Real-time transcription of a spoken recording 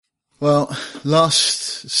Well,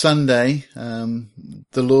 last Sunday, the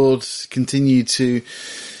Lord continued to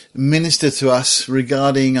minister to us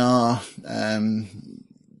regarding our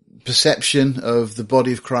perception of the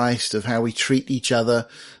body of Christ, of how we treat each other,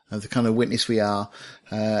 of the kind of witness we are.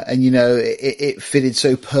 And it fitted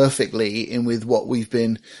so perfectly in with what we've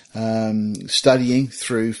been studying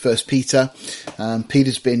through First Peter.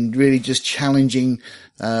 Peter's been really just challenging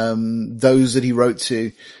those that he wrote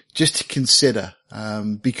to just to consider,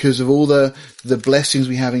 because of all the blessings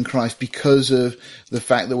we have in Christ, because of the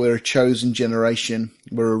fact that we're a chosen generation,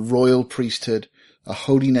 we're a royal priesthood, a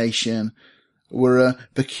holy nation, we're a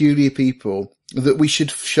peculiar people, that we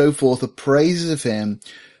should show forth the praises of him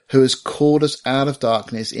who has called us out of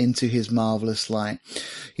darkness into his marvelous light.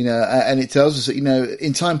 And it tells us that,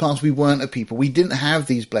 in time past we weren't a people. We didn't have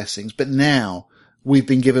these blessings, but now we've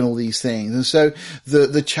been given all these things. And so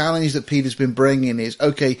the challenge that Peter's been bringing is,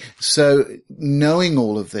 okay, so knowing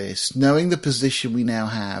all of this, knowing the position we now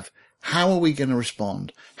have, how are we going to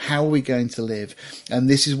respond? How are we going to live? And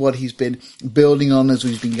this is what he's been building on as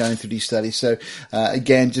we've been going through these studies. So,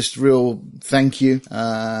 again, just real thank you,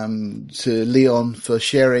 to Leon for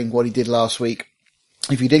sharing what he did last week.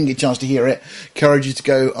 If you didn't get a chance to hear it, encourage you to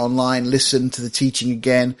go online, listen to the teaching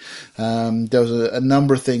again. There was a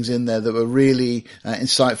number of things in there that were really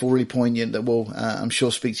insightful, really poignant, that will, I'm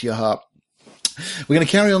sure, speak to your heart. We're going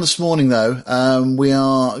to carry on this morning, though. We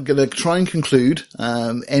are going to try and conclude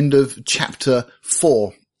end of chapter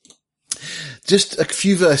 4. Just a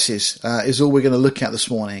few verses is all we're going to look at this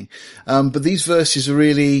morning. But these verses are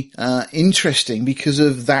really interesting because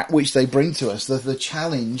of that which they bring to us, the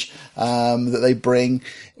challenge that they bring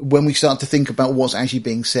when we start to think about what's actually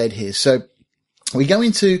being said here. So we go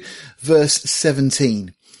into verse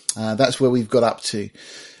 17. That's where we've got up to.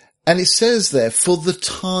 And it says there, "For the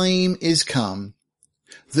time is come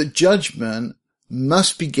that judgment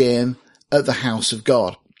must begin at the house of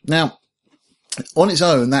God." Now, on its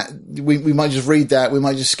own, that we might just read that, we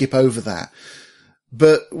might just skip over that.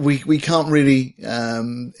 But we can't really,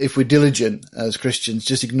 if we're diligent as Christians,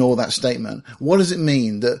 just ignore that statement. What does it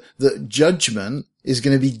mean that judgment is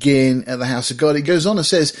going to begin at the house of God? It goes on and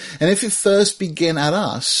says, "And if it first begin at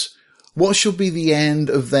us, what shall be the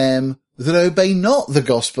end of them that obey not the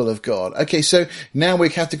gospel of God?" Okay, so now we're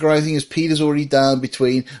categorizing, as Peter's already done,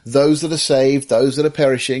 between those that are saved, those that are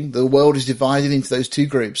perishing. The world is divided into those two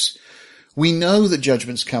groups. We know that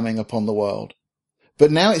judgment's coming upon the world.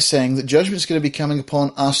 But now it's saying that judgment's going to be coming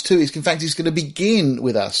upon us too. In fact, it's going to begin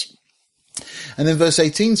with us. And then verse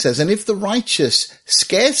 18 says, "And if the righteous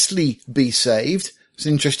scarcely be saved," it's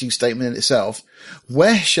an interesting statement in itself,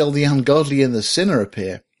 "where shall the ungodly and the sinner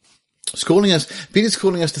appear?" Peter's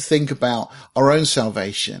calling us to think about our own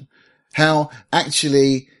salvation. How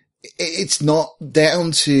actually it's not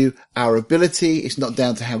down to our ability. It's not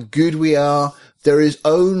down to how good we are. There is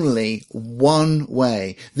only one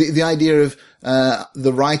way. The idea of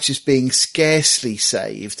the righteous being scarcely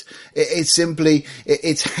saved,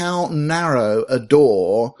 it's how narrow a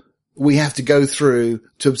door we have to go through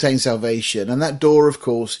to obtain salvation. And that door, of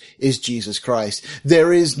course, is Jesus Christ.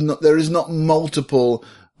 There is not multiple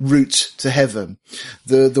route to heaven.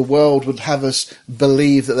 The world would have us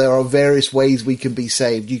believe that there are various ways we can be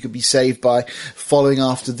saved. You could be saved by following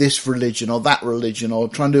after this religion or that religion, or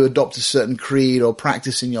trying to adopt a certain creed or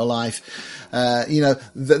practice in your life.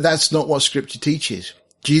 That's not what Scripture teaches.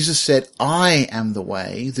 Jesus said, "I am the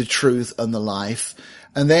way, the truth, and the life."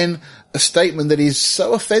 And then a statement that is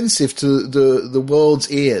so offensive to the world's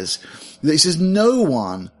ears, that he says, "No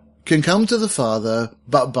one can come to the Father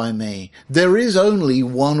but by me." There is only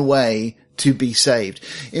one way to be saved.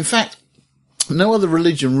 In fact, no other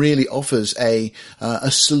religion really offers a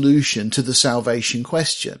solution to the salvation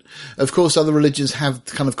question. Of course, other religions have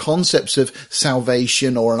kind of concepts of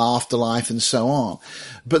salvation or an afterlife and so on.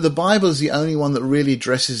 But the Bible is the only one that really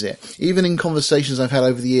addresses it. Even in conversations I've had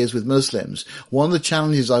over the years with Muslims, one of the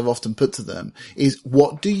challenges I've often put to them is,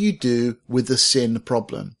 what do you do with the sin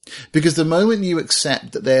problem? Because the moment you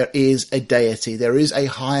accept that there is a deity, there is a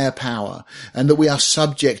higher power, and that we are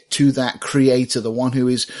subject to that creator, the one who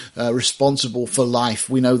is responsible for life.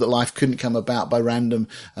 We know that life couldn't come about by random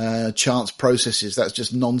chance processes. That's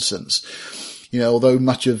just nonsense. Although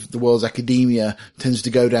much of the world's academia tends to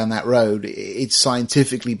go down that road, it's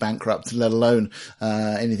scientifically bankrupt, let alone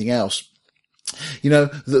anything else.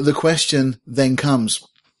 The question then comes,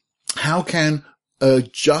 how can a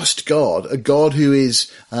just God, a God who is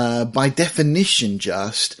by definition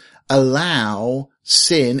just, allow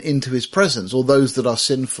sin into his presence, or those that are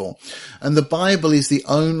sinful? And the Bible is the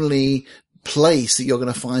only place that you're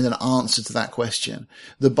going to find an answer to that question.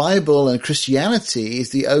 The Bible and Christianity is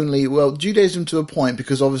the only, well, Judaism to a point,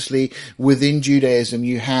 because obviously within Judaism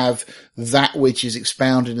you have that which is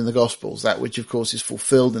expounded in the Gospels, that which of course is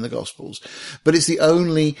fulfilled in the Gospels. But it's the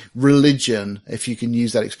only religion, if you can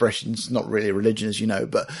use that expression. It's not really a religion, as you know,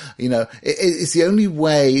 but it's the only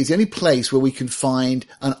way, it's the only place where we can find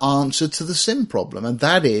an answer to the sin problem. And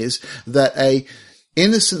that is that a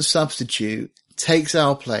innocent substitute takes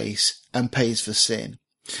our place and pays for sin.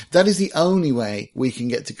 That is the only way we can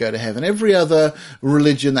get to go to heaven. Every other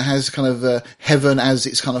religion that has kind of heaven as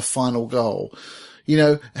its kind of final goal,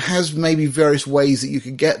 has maybe various ways that you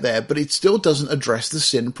can get there, but it still doesn't address the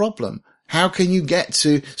sin problem. How can you get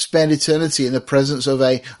to spend eternity in the presence of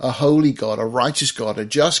a holy God, a righteous God, a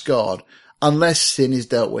just God, unless sin is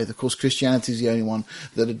dealt with? Of course, Christianity is the only one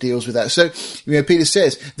that deals with that. So, Peter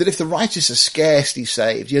says that if the righteous are scarcely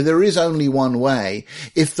saved, there is only one way.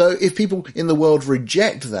 If people in the world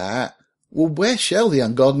reject that, well, where shall the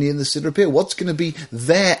ungodly and the sinner appear? What's going to be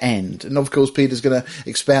their end? And of course, Peter's going to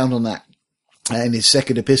expound on that in his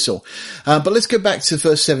second epistle. But let's go back to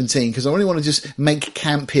verse 17, because I only want to just make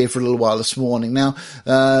camp here for a little while this morning. Now,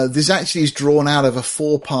 this actually is drawn out of a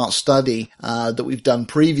 4-part study that we've done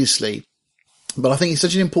previously. But I think it's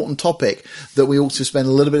such an important topic that we ought to spend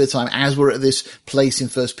a little bit of time as we're at this place in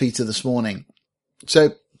 1 Peter this morning.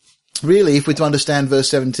 So really, if we're to understand verse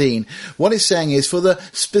 17, what it's saying is for the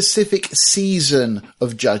specific season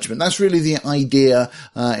of judgment. That's really the idea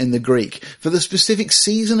in the Greek. For the specific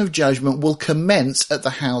season of judgment will commence at the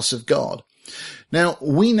house of God. Now,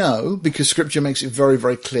 we know, because Scripture makes it very,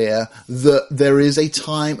 very clear, that there is a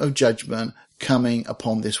time of judgment coming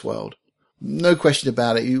upon this world. No question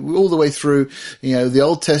about it. All the way through, the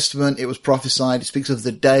Old Testament, it was prophesied. It speaks of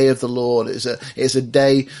the day of the Lord. It's a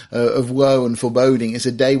day of woe and foreboding. It's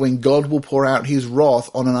a day when God will pour out his wrath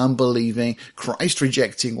on an unbelieving,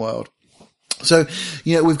 Christ-rejecting world. So,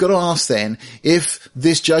 we've got to ask then, if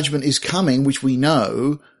this judgment is coming, which we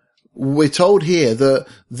know, we're told here that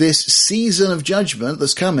this season of judgment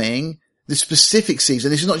that's coming, this specific season,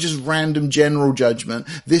 this is not just random general judgment.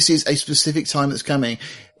 This is a specific time that's coming.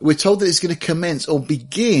 We're told that it's going to commence or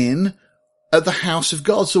begin at the house of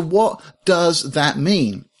God. So what does that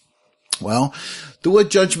mean? Well, the word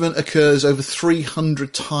judgment occurs over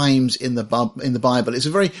 300 times in the Bible. It's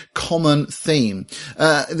a very common theme.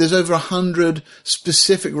 There's over 100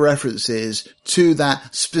 specific references to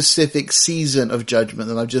that specific season of judgment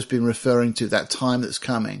that I've just been referring to, that time that's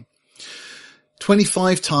coming.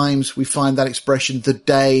 25 times we find that expression, the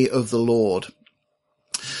day of the Lord.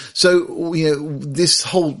 So, this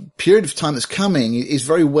whole period of time that's coming is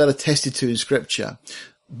very well attested to in Scripture.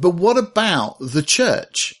 But what about the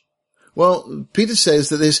church? Well, Peter says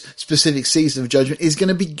that this specific season of judgment is going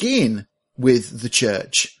to begin with the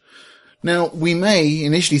church. Now, we may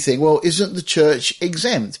initially think, well, isn't the church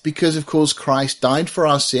exempt? Because, of course, Christ died for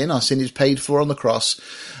our sin is paid for on the cross.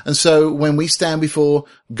 And so when we stand before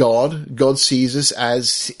God, God sees us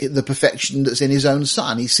as the perfection that's in his own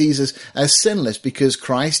Son. He sees us as sinless because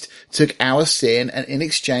Christ took our sin, and in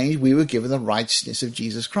exchange, we were given the righteousness of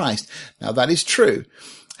Jesus Christ. Now, that is true.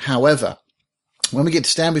 However, when we get to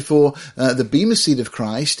stand before the bema seat of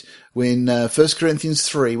Christ, in 1 Corinthians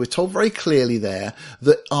 3, we're told very clearly there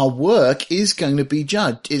that our work is going to be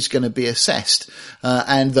judged, it's going to be assessed.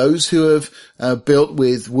 And those who have built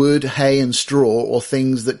with wood, hay and straw, or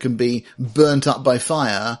things that can be burnt up by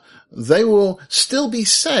fire, they will still be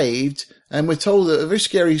saved. And we're told a very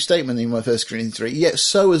scary statement in 1 Corinthians 3, yet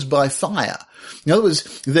so as by fire. In other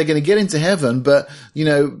words, they're going to get into heaven, but,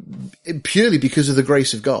 purely because of the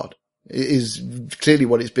grace of God. Is clearly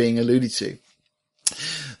what it's being alluded to.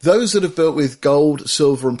 Those that have built with gold,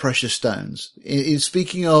 silver and precious stones is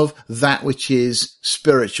speaking of that which is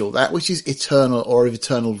spiritual, that which is eternal or of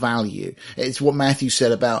eternal value. It's what Matthew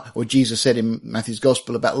said about, or Jesus said in Matthew's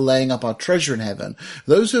gospel about laying up our treasure in heaven.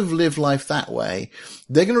 Those who have lived life that way,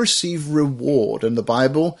 they're going to receive reward. And the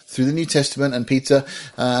Bible, through the New Testament, and Peter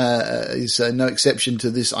is no exception to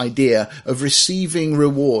this idea of receiving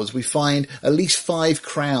rewards. We find at least 5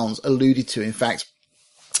 crowns alluded to. In fact,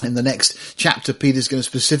 in the next chapter, Peter's going to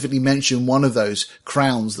specifically mention one of those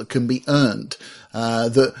crowns that can be earned.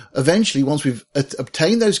 That eventually, once we've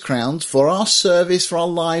obtained those crowns for our service, for our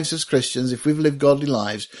lives as Christians, if we've lived godly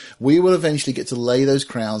lives, we will eventually get to lay those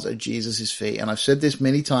crowns at Jesus' feet. And I've said this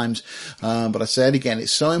many times, but I say it again,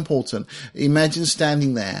 it's so important. Imagine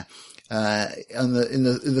standing there, in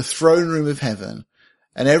the throne room of heaven,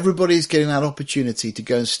 and everybody's getting that opportunity to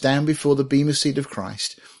go and stand before the bema seat of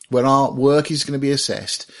Christ, where our work is going to be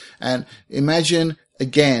assessed. And imagine,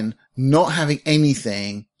 again, not having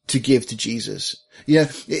anything to give to Jesus. You know,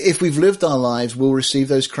 if we've lived our lives, we'll receive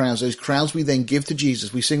those crowns. Those crowns we then give to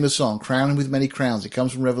Jesus. We sing the song, crown him with many crowns. It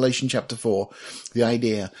comes from Revelation chapter 4, the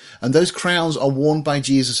idea. And those crowns are worn by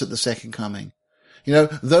Jesus at the second coming. You know,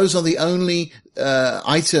 those are the only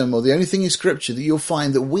item or the only thing in Scripture that you'll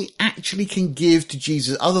find that we actually can give to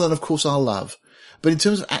Jesus, other than, of course, our love. But in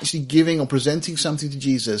terms of actually giving or presenting something to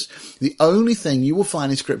Jesus, the only thing you will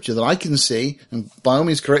find in Scripture that I can see, and by all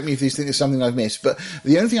means correct me if these things are something I've missed, but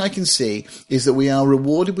the only thing I can see is that we are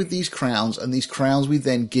rewarded with these crowns, and these crowns we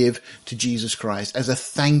then give to Jesus Christ as a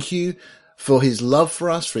thank you for his love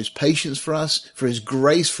for us, for his patience for us, for his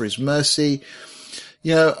grace, for his mercy.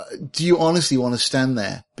 You know, do you honestly want to stand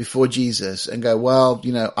there before Jesus and go, well,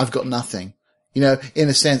 you know, I've got nothing. You know, in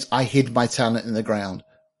a sense, I hid my talent in the ground.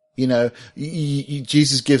 You know,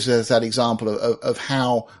 Jesus gives us that example of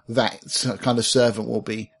how that kind of servant will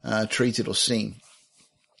be treated or seen.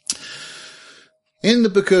 In the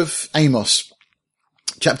book of Amos,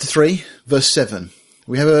 chapter 3, verse 7,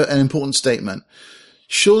 we have an important statement.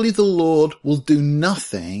 Surely the Lord will do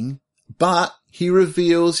nothing, but he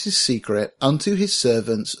reveals his secret unto his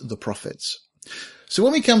servants, the prophets. So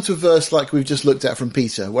when we come to a verse like we've just looked at from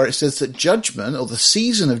Peter, where it says that judgment, or the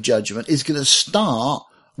season of judgment, is going to start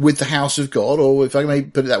with the house of God, or if I may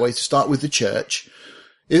put it that way, to start with the church.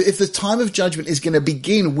 If the time of judgment is going to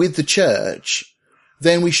begin with the church,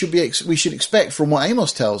 then we should expect from what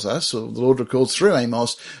Amos tells us, or the Lord records through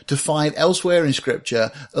Amos, to find elsewhere in Scripture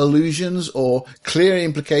allusions or clear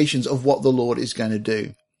implications of what the Lord is going to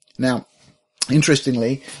do. Now,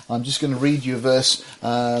 interestingly, I'm just going to read you a verse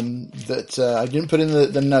that I didn't put in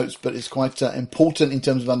the notes, but it's quite important in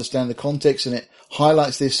terms of understanding the context, and it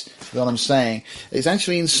highlights this, what I'm saying. It's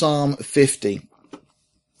actually in Psalm 50.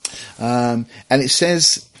 And it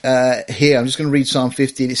says here, I'm just going to read Psalm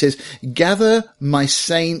 50, and it says, gather my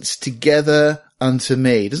saints together unto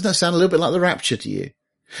me. Doesn't that sound a little bit like the rapture to you?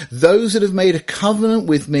 Those that have made a covenant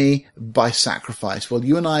with me by sacrifice. Well,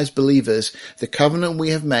 you and I as believers, the covenant we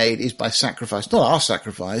have made is by sacrifice. Not our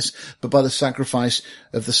sacrifice, but by the sacrifice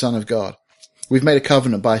of the Son of God. We've made a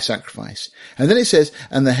covenant by sacrifice. And then it says,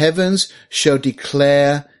 and the heavens shall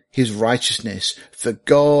declare his righteousness, for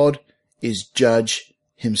God is judge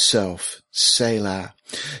himself. Selah.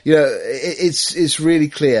 You know, it's really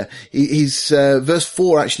clear. He's, verse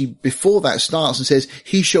 4 actually before that starts and says,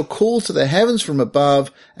 he shall call to the heavens from above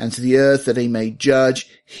and to the earth that he may judge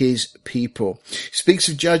his people. It speaks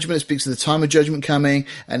of judgment. It speaks of the time of judgment coming,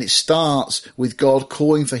 and it starts with God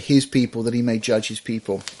calling for his people that he may judge his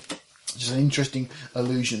people. Just an interesting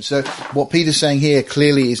allusion. So what Peter's saying here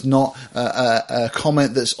clearly is not a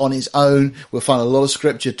comment that's on its own. We'll find a lot of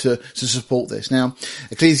scripture to support this. Now,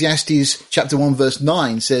 Ecclesiastes chapter 1 verse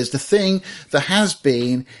 9 says, the thing that has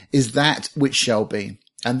been is that which shall be.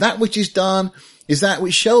 And that which is done is that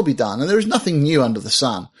which shall be done. And there is nothing new under the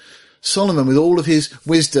sun. Solomon, with all of his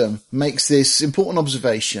wisdom, makes this important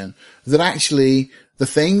observation that actually the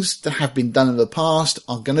things that have been done in the past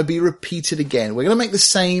are going to be repeated again. We're going to make the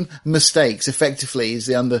same mistakes, effectively, is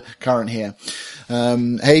the undercurrent here.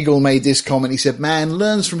 Hegel made this comment. He said, man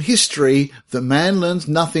learns from history that man learns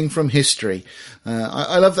nothing from history.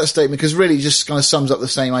 I love that statement because really it just kind of sums up the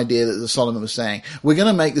same idea that Solomon was saying. We're going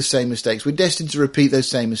to make the same mistakes. We're destined to repeat those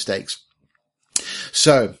same mistakes.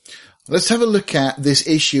 So, let's have a look at this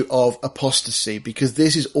issue of apostasy, because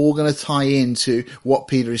this is all going to tie into what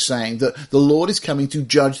Peter is saying, that the Lord is coming to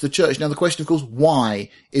judge the church. Now, the question, of course, why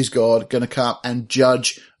is God going to come and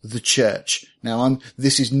judge the church? Now,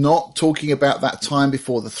 this is not talking about that time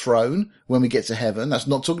before the throne when we get to heaven. That's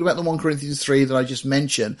not talking about the 1 Corinthians 3 that I just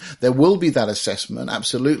mentioned. There will be that assessment,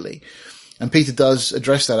 absolutely. And Peter does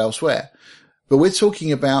address that elsewhere. But we're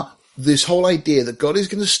talking about this whole idea that God is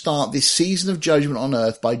going to start this season of judgment on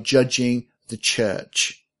earth by judging the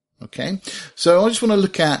church. Okay? So I just want to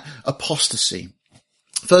look at apostasy.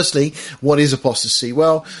 Firstly, what is apostasy?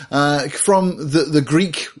 Well, from the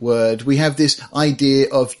Greek word, we have this idea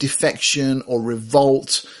of defection or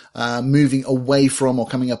revolt, moving away from or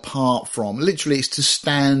coming apart from. Literally, it's to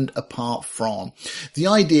stand apart from. The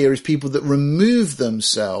idea is people that remove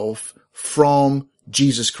themselves from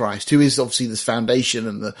Jesus Christ, who is obviously the foundation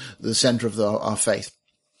and the center of our faith.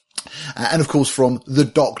 And of course from the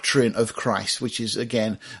doctrine of Christ, which is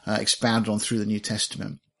again expounded on through the New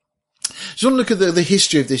Testament. Just want to look at the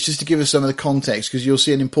history of this just to give us some of the context, because you'll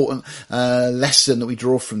see an important lesson that we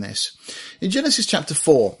draw from this. In Genesis chapter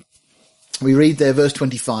 4, we read there verse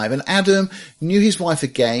 25, and Adam knew his wife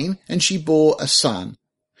again, and she bore a son,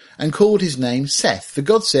 and called his name Seth. For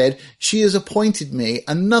God said, she has appointed me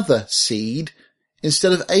another seed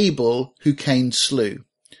instead of Abel, who Cain slew.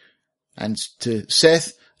 And to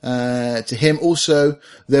Seth, to him also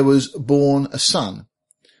there was born a son,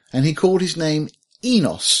 and he called his name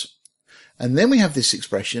Enos. And then we have this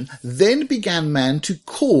expression, then began man to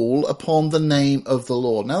call upon the name of the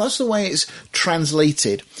Lord. Now that's the way it's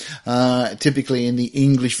translated, typically in the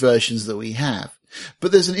English versions that we have.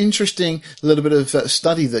 But there's an interesting little bit of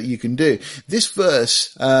study that you can do. This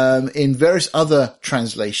verse, in various other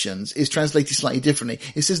translations, is translated slightly differently.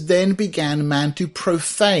 It says, then began man to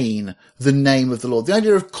profane the name of the Lord. The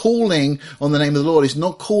idea of calling on the name of the Lord is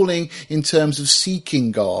not calling in terms of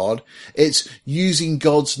seeking God. It's using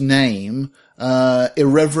God's name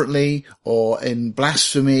irreverently or in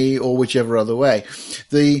blasphemy or whichever other way.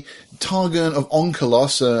 The Targum of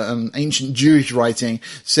Onkelos, an ancient Jewish writing,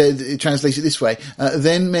 it translates it this way,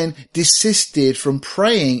 then men desisted from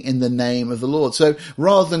praying in the name of the Lord. So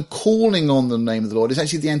rather than calling on the name of the Lord, it's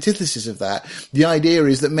actually the antithesis of that. The idea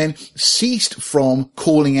is that men ceased from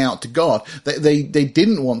calling out to God. They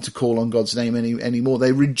didn't want to call on God's name anymore.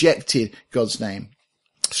 They rejected God's name.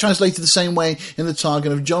 It's translated the same way in the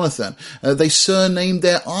Targum of Jonathan. They surnamed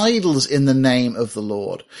their idols in the name of the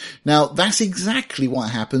Lord. Now, that's exactly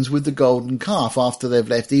what happens with the golden calf. After they've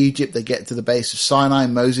left Egypt, they get to the base of Sinai.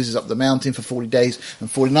 Moses is up the mountain for 40 days and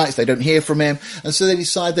 40 nights. They don't hear from him. And so they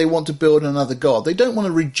decide they want to build another god. They don't want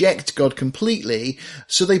to reject God completely,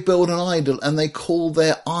 so they build an idol and they call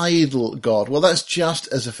their idol God. Well, that's just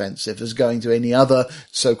as offensive as going to any other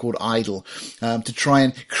so-called idol, to try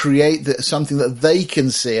and create something that they can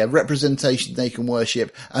see, a representation they can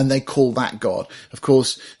worship, and they call that God. Of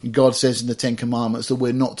course, God says in the Ten Commandments that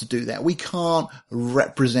we're not to do that. We can't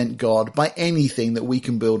represent God by anything that we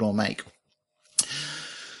can build or make.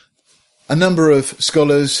 A number of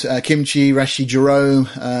scholars, Kimchi, Rashi, Jerome,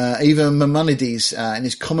 even Maimonides, in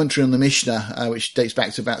his commentary on the Mishnah, which dates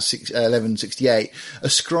back to about 1168,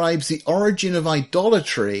 ascribes the origin of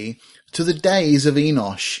idolatry to the days of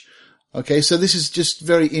Enosh. Okay, so this is just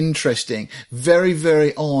very interesting. Very,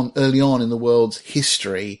 very early on in the world's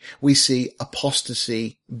history, we see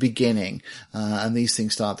apostasy beginning, and these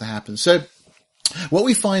things start to happen. So what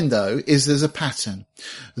we find though is there's a pattern.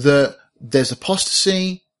 There's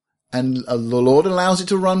apostasy, and the Lord allows it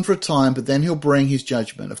to run for a time, but then he'll bring his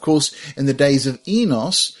judgment. Of course, in the days of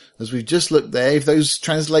Enos, as we've just looked there, if those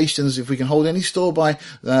translations, if we can hold any store by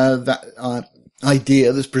that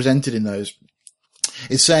idea that's presented in those,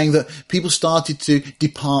 it's saying that people started to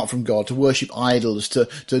depart from God, to worship idols,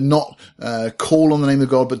 to not call on the name of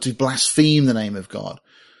God, but to blaspheme the name of God.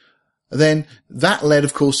 Then that led,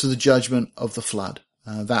 of course, to the judgment of the flood.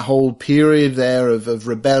 That whole period there of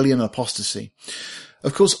rebellion and apostasy.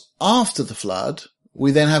 Of course, after the flood, we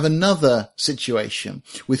then have another situation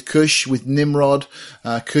with Cush, with Nimrod.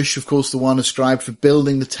 Cush, of course, the one ascribed for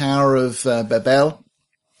building the Tower of Babel.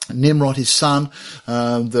 Nimrod, his son,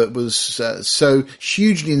 that was so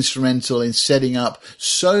hugely instrumental in setting up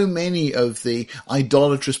so many of the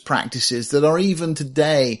idolatrous practices that are even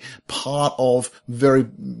today part of very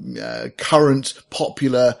current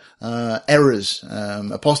popular errors,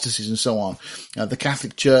 apostasies and so on. The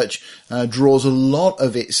Catholic Church draws a lot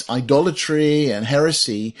of its idolatry and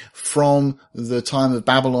heresy from the time of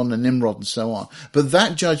Babylon and Nimrod and so on. But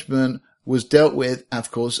that judgment was dealt with,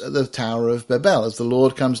 of course, at the Tower of Babel, as the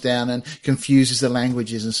Lord comes down and confuses the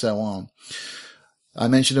languages and so on. I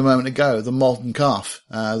mentioned a moment ago the molten calf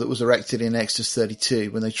that was erected in Exodus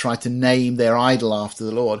 32 when they tried to name their idol after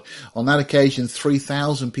the Lord. On that occasion,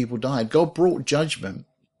 3,000 people died. God brought judgment.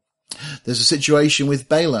 There's a situation with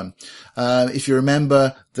Balaam. If you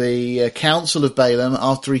remember, the council of Balaam,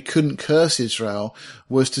 after he couldn't curse Israel,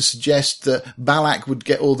 was to suggest that Balak would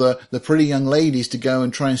get all the pretty young ladies to go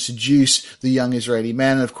and try and seduce the young Israeli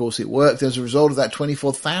men. And of course, it worked. As a result of that,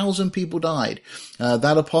 24,000 people died.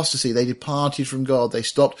 That apostasy, they departed from God. They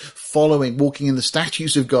stopped walking in the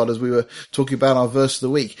statutes of God, as we were talking about our verse of the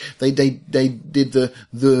week. They did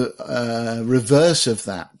the reverse of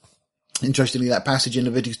that. Interestingly, that passage in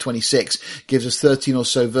Leviticus 26 gives us 13 or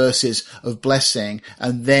so verses of blessing,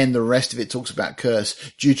 and then the rest of it talks about curse.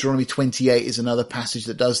 Deuteronomy 28 is another passage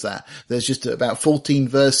that does that. There's just about 14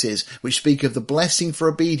 verses which speak of the blessing for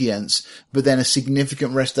obedience, but then a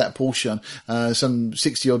significant rest of that portion, some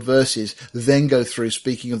 60 odd verses, then go through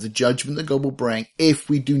speaking of the judgment that God will bring if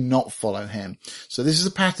we do not follow him. So this is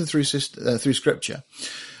a pattern through scripture.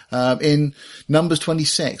 In Numbers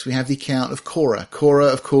 26, we have the account of Korah. Korah,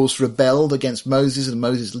 of course, rebelled against Moses and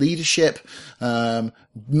Moses' leadership,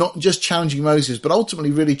 not just challenging Moses, but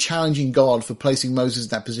ultimately really challenging God for placing Moses in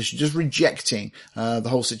that position, just rejecting the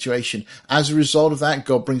whole situation. As a result of that,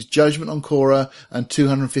 God brings judgment on Korah and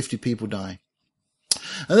 250 people die.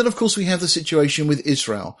 And then, of course, we have the situation with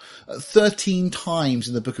Israel. 13 times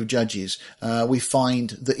in the book of Judges, we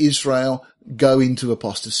find that Israel go into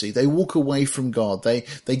apostasy. They walk away from God. They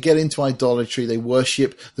get into idolatry. They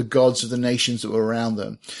worship the gods of the nations that were around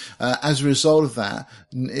them. As a result of that,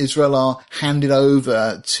 Israel are handed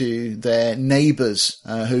over to their neighbors,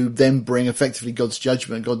 who then bring effectively God's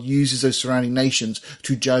judgment. God uses those surrounding nations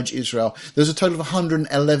to judge Israel. There's a total of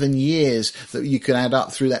 111 years that you can add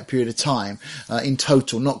up through that period of time, in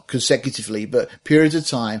total, not consecutively, but periods of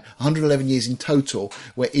time, 111 years in total,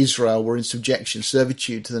 where Israel were in subjection,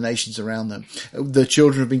 servitude to the nations around them. The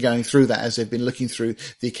children have been going through that as they've been looking through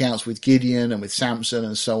the accounts with Gideon and with Samson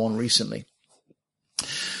and so on recently.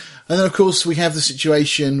 And then, of course, we have the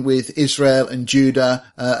situation with Israel and Judah,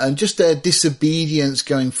 and just their disobedience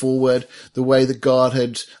going forward, the way that God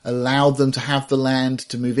had allowed them to have the land,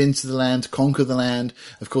 to move into the land, to conquer the land,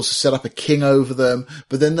 of course, to set up a king over them.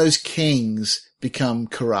 But then those kings become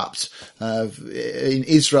corrupt. In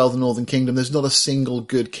Israel, the northern kingdom, there's not a single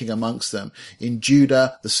good king amongst them. In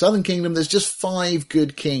Judah, the southern kingdom, there's just 5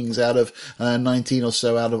 good kings out of 19 or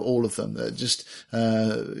so out of all of them.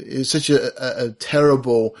 It's such a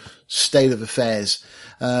terrible state of affairs.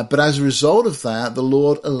 But as a result of that, the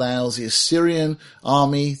Lord allows the Assyrian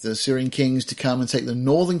army, the Assyrian kings, to come and take the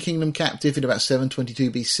northern kingdom captive in about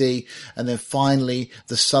 722 BC. And then finally,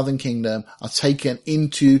 the southern kingdom are taken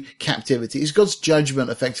into captivity. It's God's judgment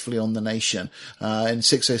effectively on the nation. In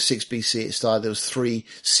 606 BC, it started. There was 3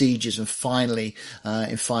 sieges. And finally,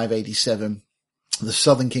 in 587, the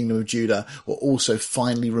southern kingdom of Judah were also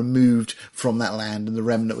finally removed from that land, and the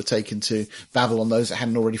remnant were taken to Babylon, those that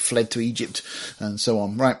hadn't already fled to Egypt, and so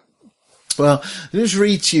on. Right. Well, let me just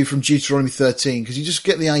read to you from Deuteronomy 13, because you just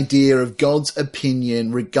get the idea of God's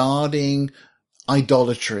opinion regarding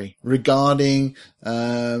idolatry, regarding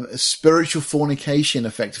spiritual fornication,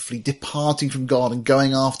 effectively departing from God and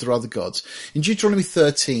going after other gods. In Deuteronomy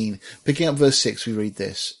 13, picking up verse 6, we read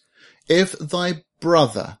this: "If thy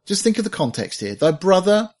brother," just think of the context here, "thy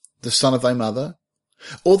brother, the son of thy mother,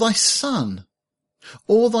 or thy son,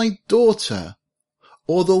 or thy daughter,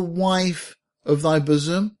 or the wife of thy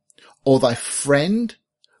bosom, or thy friend,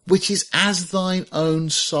 which is as thine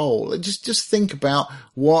own soul." Just think about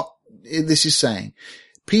what this is saying.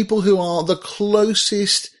 People who are the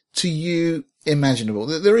closest to you imaginable.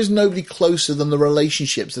 There is nobody closer than the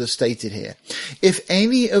relationships that are stated here. "If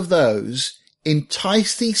any of those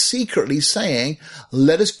entice thee secretly, saying,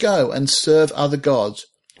 Let us go and serve other gods,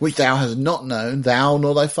 which thou hast not known, thou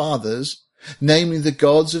nor thy fathers, namely the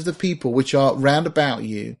gods of the people which are round about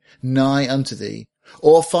you, nigh unto thee,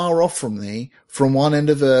 or far off from thee, from one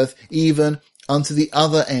end of earth, even unto the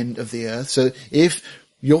other end of the earth." So if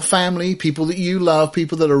your family, people that you love,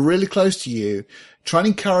 people that are really close to you, try and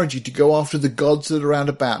encourage you to go after the gods that are round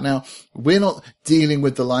about. Now, we're not dealing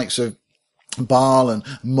with the likes of Baal and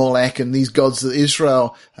Molech and these gods that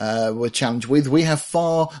Israel were challenged with. We have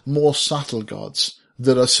far more subtle gods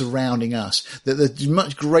that are surrounding us. That there's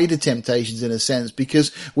much greater temptations in a sense,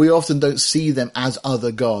 because we often don't see them as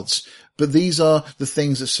other gods. But these are the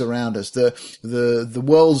things that surround us, the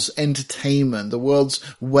world's entertainment, the world's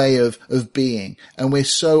way of being. And we're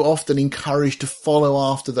so often encouraged to follow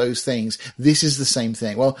after those things. This is the same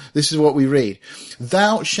thing. Well, this is what we read.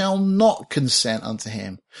 "Thou shalt not consent unto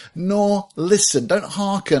him, nor listen," don't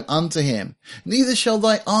hearken unto him. "Neither shall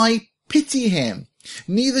thy eye pity him.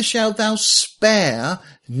 Neither shalt thou spare,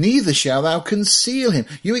 neither shalt thou conceal him."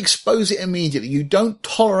 You expose it immediately. You don't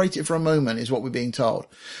tolerate it for a moment, is what we're being told.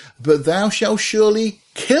 "But thou shalt surely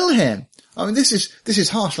kill him." I mean, this is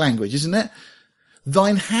harsh language, isn't it?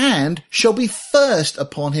 "Thine hand shall be first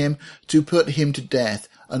upon him to put him to death,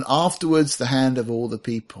 and afterwards the hand of all the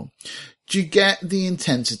people." Do you get the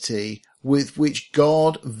intensity with which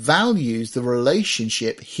God values the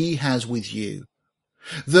relationship he has with you?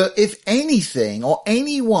 That if anything or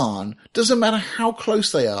anyone, doesn't matter how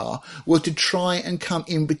close they are, were to try and come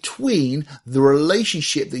in between the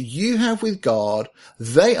relationship that you have with God,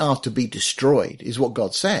 they are to be destroyed, is what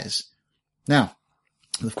God says. Now,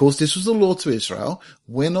 of course, this was the law to Israel.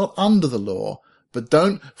 We're not under the law, but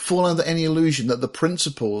don't fall under any illusion that the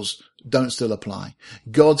principles don't still apply.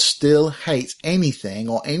 God still hates anything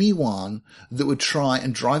or anyone that would try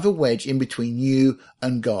and drive a wedge in between you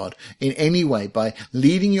and God in any way, by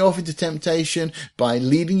leading you off into temptation, by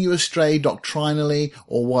leading you astray doctrinally,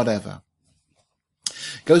 or whatever.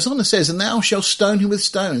 Goes on and says, "And thou shalt stone him with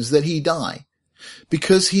stones, that he die,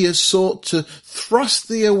 because he has sought to thrust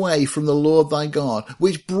thee away from the Lord thy God,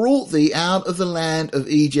 which brought thee out of the land of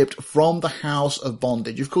Egypt, from the house of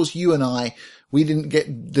bondage." Of course, you and I, We didn't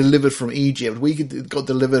get delivered from Egypt. We got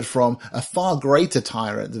delivered from a far greater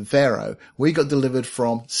tyrant than Pharaoh. We got delivered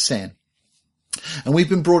from sin. And we've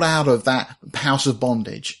been brought out of that house of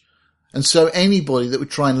bondage. And so anybody that would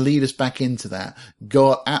try and lead us back into that,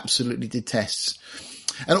 God absolutely detests.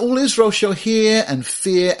 And all Israel shall hear and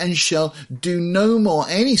fear and shall do no more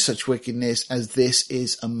any such wickedness as this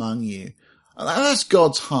is among you. And that's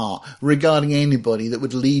God's heart regarding anybody that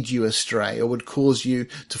would lead you astray or would cause you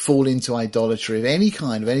to fall into idolatry of any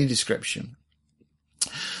kind, of any description.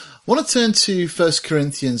 I want to turn to 1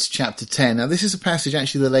 Corinthians chapter 10. Now, this is a passage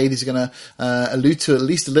actually the ladies are going to allude to at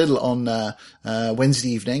least a little on Wednesday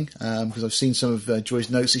evening, because I've seen some of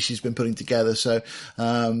Joy's notes that she's been putting together. So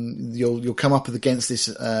you'll come up against this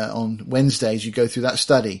on Wednesday as you go through that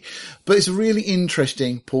study. But it's a really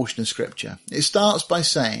interesting portion of Scripture. It starts by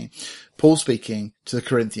saying, Paul speaking to the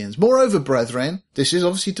Corinthians, "Moreover, brethren," this is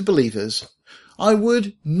obviously to believers, "I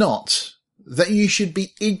would not that you should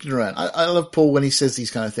be ignorant." I love Paul when he says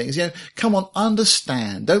these kind of things. You know, come on,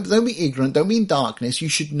 understand. Don't be ignorant. Don't be in darkness. You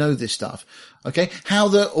should know this stuff. Okay. How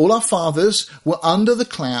all our fathers were under the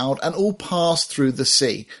cloud and all passed through the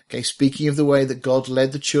sea. Okay. Speaking of the way that God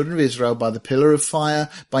led the children of Israel by the pillar of fire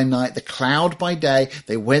by night, the cloud by day.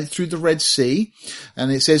 They went through the Red Sea,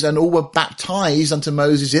 and it says, and all were baptized unto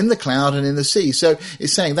Moses in the cloud and in the sea. So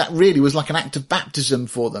it's saying that really was like an act of baptism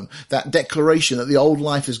for them. That declaration that the old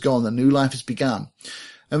life has gone, the new life has begun.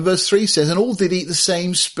 And verse 3 says, and all did eat the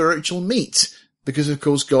same spiritual meat, because of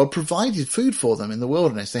course God provided food for them in the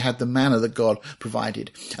wilderness. They had the manna that God provided.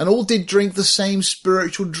 And all did drink the same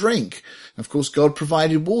spiritual drink. Of course God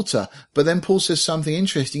provided water. But then Paul says something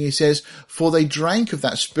interesting. He says, for they drank of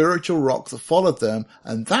that spiritual rock that followed them,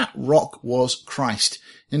 and that rock was Christ.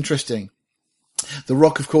 Interesting. The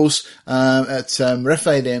rock, of course, at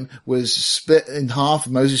Rephidim was split in half.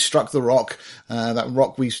 Moses struck the rock. That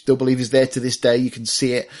rock we still believe is there to this day. You can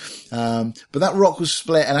see it. But that rock was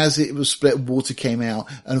split, and as it was split, water came out.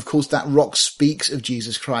 And of course, that rock speaks of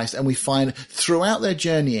Jesus Christ. And we find throughout their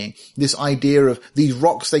journeying this idea of these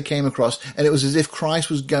rocks they came across, and it was as if Christ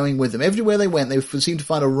was going with them. Everywhere they went, they seemed to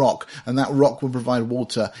find a rock, and that rock would provide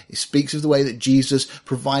water. It speaks of the way that Jesus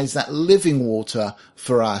provides that living water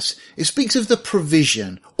for us. It speaks of the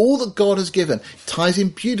provision, all that God has given. It ties in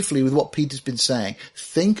beautifully with what Peter's been saying.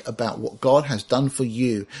 Think about what God has done for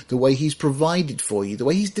you, the way he's provided for you, the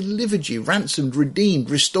way he's delivered you, ransomed, redeemed,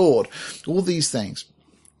 restored, all these things.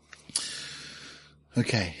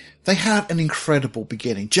 Okay. They had an incredible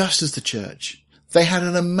beginning, just as the church. They had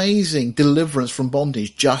an amazing deliverance from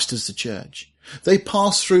bondage, just as the church. They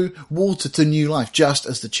passed through water to new life, just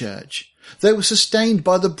as the church. They were sustained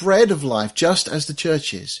by the bread of life, just as the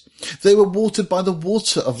church is. They were watered by the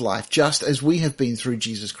water of life, just as we have been through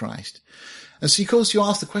Jesus Christ. And so, of course, you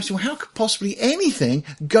ask the question, well, how could possibly anything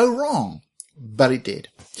go wrong? But it did.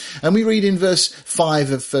 And we read in verse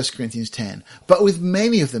 5 of 1 Corinthians 10, but with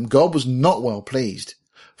many of them God was not well pleased,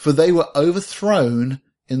 for they were overthrown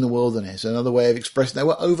in the wilderness. Another way of expressing they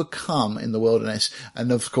were overcome in the wilderness.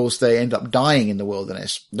 And of course, they end up dying in the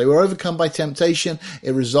wilderness. They were overcome by temptation.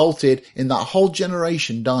 It resulted in that whole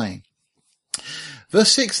generation dying.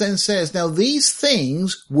 Verse 6 then says, now these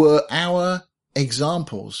things were our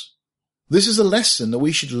examples. This is a lesson that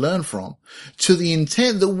we should learn from, to the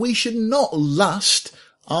intent that we should not lust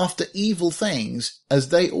after evil things as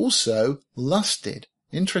they also lusted.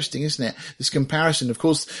 Interesting, isn't it? This comparison. Of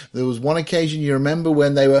course, there was one occasion you remember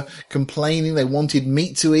when they were complaining, they wanted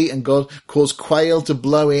meat to eat, and God caused quail to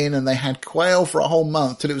blow in, and they had quail for a whole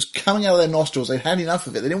month till it was coming out of their nostrils. They'd had enough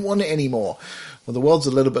of it. They didn't want it anymore. Well, the world's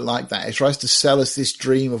a little bit like that. It tries to sell us this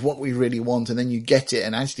dream of what we really want, and then you get it,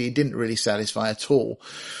 and actually it didn't really satisfy at all.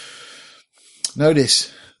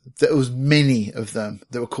 Notice there was many of them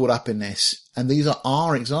that were caught up in this. And these are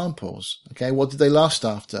our examples. Okay. What did they lust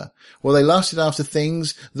after? Well, they lusted after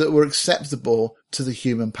things that were acceptable to the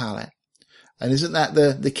human palate. And isn't that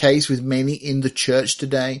the case with many in the church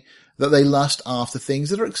today? That they lust after things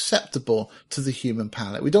that are acceptable to the human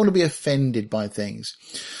palate. We don't want to be offended by things.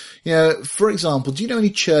 You know, for example, do you know any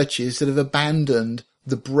churches that have abandoned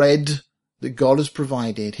the bread that God has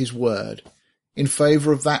provided, his word, in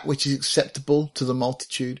favour of that which is acceptable to the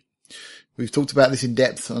multitude? We've talked about this in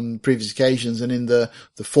depth on previous occasions, and in the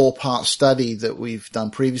 4-part study that we've done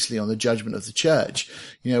previously on the judgment of the church.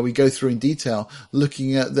 You know, we go through in detail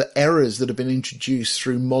looking at the errors that have been introduced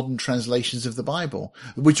through modern translations of the Bible,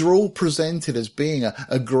 which are all presented as being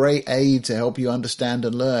a great aid to help you understand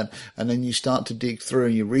and learn. And then you start to dig through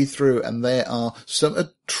and you read through, and there are some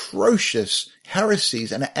atrocious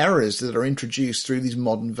heresies and errors that are introduced through these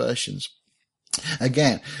modern versions.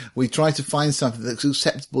 Again, we try to find something that's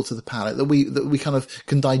acceptable to the palate, that we kind of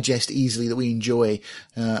can digest easily, that we enjoy,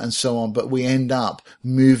 and so on. But we end up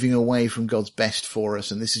moving away from God's best for us.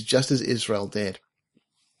 And this is just as Israel did.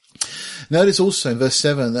 Notice also in verse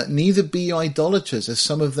 7 that neither be you idolaters as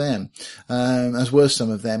some of them, as were some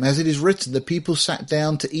of them. As it is written, the people sat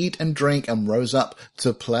down to eat and drink and rose up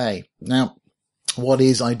to play. Now, what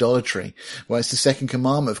is idolatry? Well, it's the second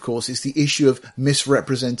commandment, of course. It's the issue of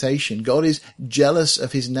misrepresentation. God is jealous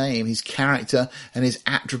of his name, his character, and his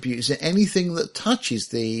attributes. And anything that touches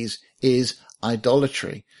these is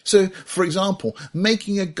idolatry. So, for example,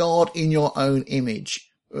 making a god in your own image,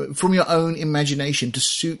 from your own imagination to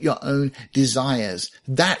suit your own desires.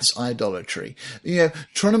 That's idolatry.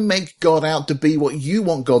 Trying to make God out to be what you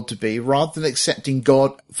want God to be rather than accepting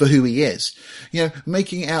God for who he is.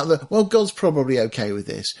 Making it out that, well, God's probably okay with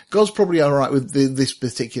this. God's probably all right with this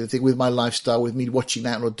particular thing, with my lifestyle, with me watching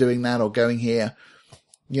that or doing that or going here.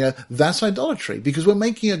 That's idolatry because we're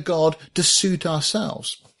making a God to suit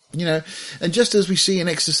ourselves. And just as we see in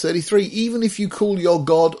Exodus 33, even if you call your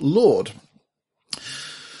God Lord,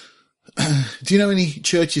 do you know any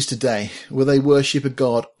churches today where they worship a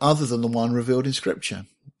God other than the one revealed in Scripture?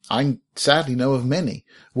 I sadly know of many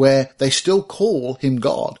where they still call him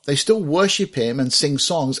God. They still worship him and sing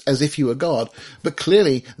songs as if he were God. But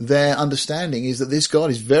clearly their understanding is that this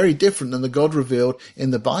God is very different than the God revealed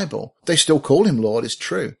in the Bible. They still call him Lord, it's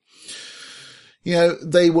true.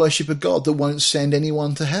 They worship a God that won't send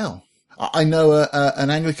anyone to hell. I know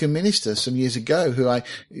an Anglican minister some years ago who I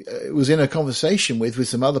was in a conversation with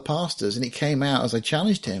some other pastors, and it came out as I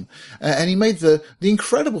challenged him. And he made the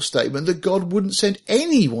incredible statement that God wouldn't send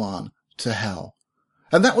anyone to hell.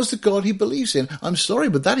 And that was the God he believes in. I'm sorry,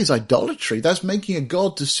 but that is idolatry. That's making a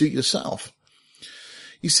God to suit yourself.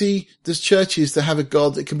 You see, there's churches that have a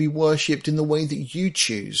God that can be worshipped in the way that you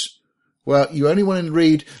choose. Well, you only want to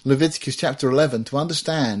read Leviticus chapter 11 to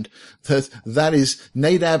understand that is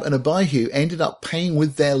Nadab and Abihu ended up paying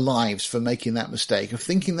with their lives for making that mistake of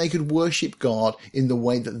thinking they could worship God in the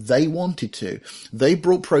way that they wanted to. They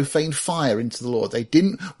brought profane fire into the Lord. They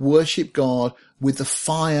didn't worship God with the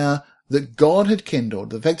fire that God had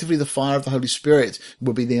kindled. Effectively, the fire of the Holy Spirit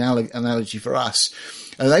would be the analogy for us.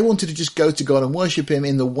 And they wanted to just go to God and worship him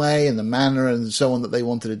in the way and the manner and so on that they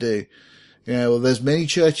wanted to do. There's many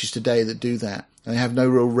churches today that do that, and they have no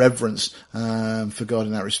real reverence for God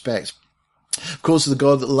in that respect. Of course, the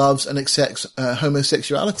God that loves and accepts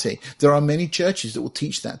homosexuality. There are many churches that will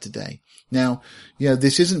teach that today. Now,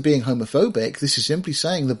 this isn't being homophobic. This is simply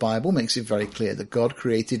saying the Bible makes it very clear that God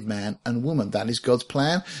created man and woman. That is God's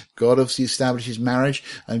plan. God obviously establishes marriage,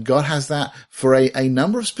 and God has that for a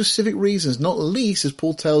number of specific reasons, not least, as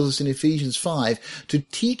Paul tells us in Ephesians 5, to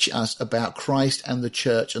teach us about Christ and the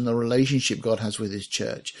church and the relationship God has with his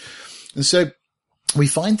church. And so, we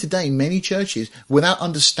find today many churches, without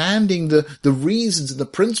understanding the reasons and the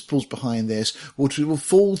principles behind this, will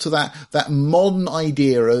fall to that modern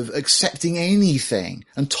idea of accepting anything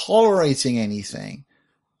and tolerating anything.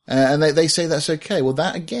 And they say that's okay. Well,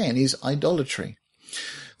 that again is idolatry.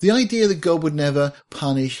 The idea that God would never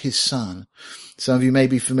punish his son. Some of you may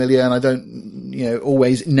be familiar, and I don't,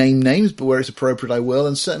 always name names, but where it's appropriate, I will.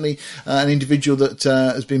 And certainly an individual that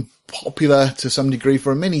has been popular to some degree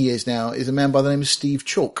for many years now is a man by the name of Steve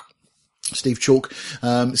Chalke. Steve Chalke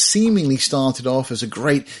seemingly started off as a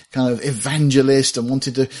great kind of evangelist and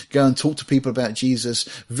wanted to go and talk to people about Jesus.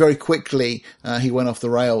 Very quickly, he went off the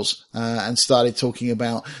rails and started talking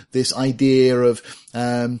about this idea of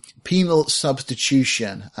penal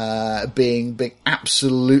substitution being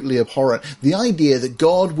absolutely abhorrent. The idea that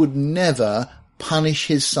God would never punish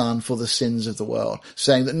his son for the sins of the world,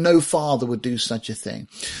 saying that no father would do such a thing.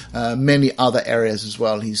 Many other areas as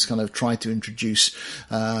well he's kind of tried to introduce.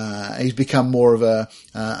 He's become more of a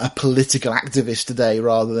political activist today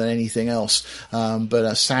rather than anything else.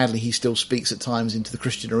 But sadly he still speaks at times into the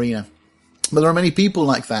Christian arena. But there are many people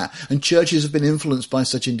like that, and churches have been influenced by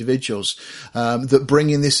such individuals that bring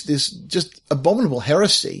in this just abominable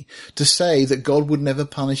heresy to say that God would never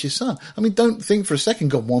punish his son. I mean, don't think for a second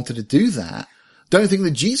God wanted to do that. Don't think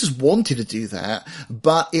that Jesus wanted to do that,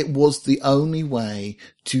 but it was the only way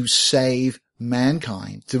to save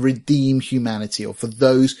mankind, to redeem humanity, or for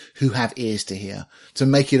those who have ears to hear, to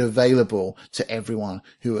make it available to everyone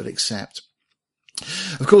who would accept.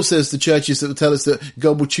 Of course, there's the churches that will tell us that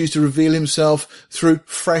God will choose to reveal himself through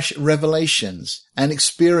fresh revelations and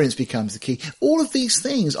experience becomes the key. All of these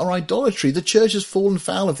things are idolatry. The church has fallen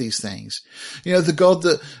foul of these things. You know, the God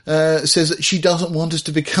that says that she doesn't want us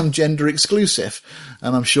to become gender exclusive.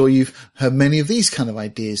 And I'm sure you've heard many of these kind of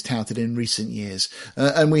ideas touted in recent years.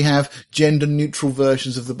 And we have gender neutral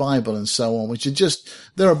versions of the Bible and so on, which are just,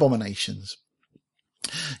 they're abominations.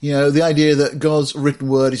 You know, the idea that God's written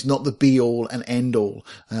word is not the be-all and end-all,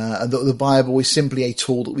 and that the Bible is simply a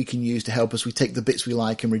tool that we can use to help us. We take the bits we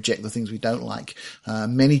like and reject the things we don't like.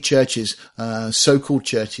 Many churches, so-called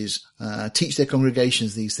churches, teach their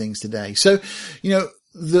congregations these things today. So, you know,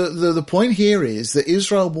 the point here is that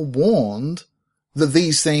Israel were warned that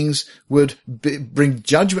these things would bring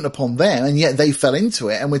judgment upon them, and yet they fell into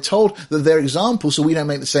it. And we're told that they're examples so we don't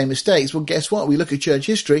make the same mistakes. Well, guess what? We look at church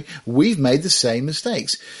history, we've made the same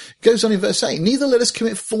mistakes. It goes on in verse 8, neither let us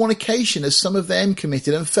commit fornication as some of them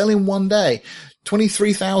committed and fell in one day.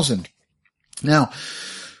 23,000. Now,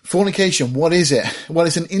 fornication, what is it? Well,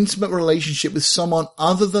 it's an intimate relationship with someone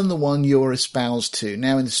other than the one you are espoused to.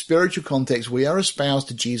 Now, in the spiritual context, we are espoused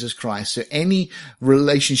to Jesus Christ. So any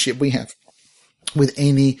relationship we have with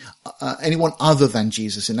anyone other than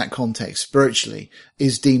Jesus in that context, spiritually,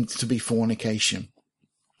 is deemed to be fornication.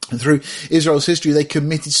 And through Israel's history, they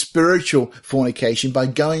committed spiritual fornication by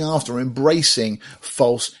going after and embracing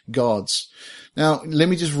false gods. Now, let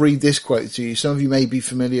me just read this quote to you. Some of you may be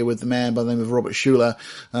familiar with the man by the name of Robert Schuller.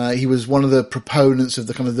 He was one of the proponents of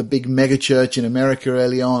the big mega church in America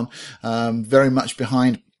early on, very much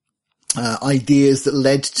behind ideas that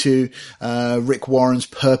led to Rick Warren's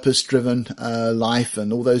purpose-driven life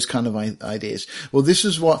and all those kind of ideas. Well, this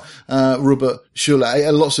is what Robert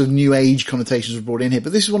Schuller, lots of New Age connotations were brought in here,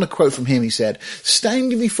 but this is one quote from him. He said,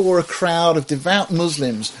 "Standing before a crowd of devout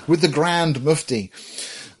Muslims with the Grand Mufti."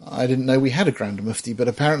 I didn't know we had a Grand Mufti, but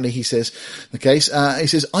apparently he says the case. He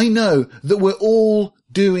says, "I know that we're all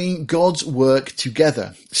doing God's work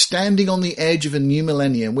together, standing on the edge of a new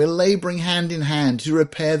millennium. We're laboring hand in hand to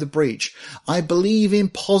repair the breach. I believe in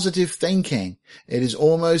positive thinking. It is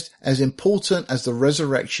almost as important as the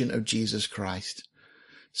resurrection of Jesus Christ."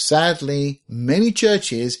 Sadly, many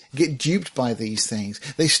churches get duped by these things.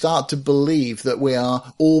 They start to believe that we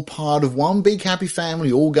are all part of one big happy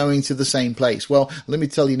family, all going to the same place. Well, let me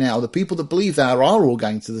tell you now, the people that believe that are all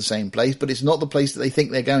going to the same place, but it's not the place that they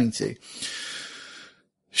think they're going to.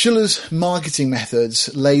 Schuller's marketing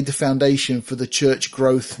methods laid the foundation for the church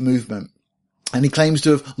growth movement. And he claims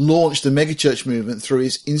to have launched the megachurch movement through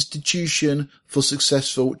his Institution for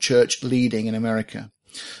Successful Church Leading in America.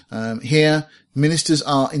 Here, ministers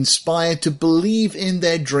are inspired to believe in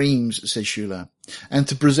their dreams, says Schuller, and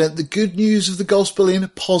to present the good news of the gospel in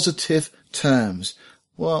positive terms.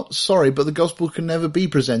 Well, sorry, but the gospel can never be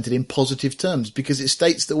presented in positive terms because it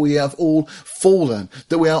states that we have all fallen,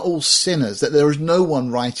 that we are all sinners, that there is no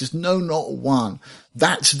one righteous, no, not one.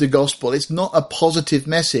 That's the gospel. It's not a positive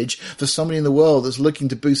message for somebody in the world that's looking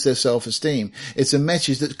to boost their self-esteem. It's a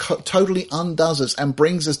message that totally undoes us and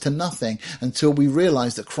brings us to nothing until we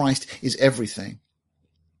realize that Christ is everything.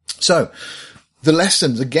 So, the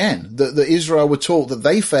lessons, again, that Israel were taught that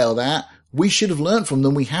they failed at, we should have learned from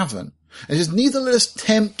them, we haven't. It says, neither let us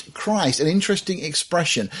tempt Christ. An interesting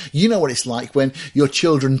expression. You know what it's like when your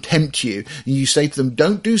children tempt you. You say to them,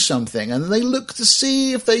 don't do something, and they look to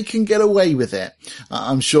see if they can get away with it.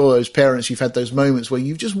 I'm sure as parents you've had those moments where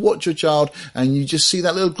you just watch your child and you just see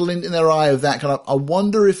that little glint in their eye of that kind of, I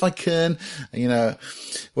wonder if I can,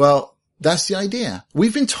 well, that's the idea.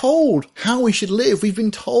 We've been told how we should live. We've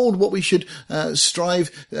been told what we should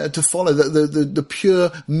strive to follow, the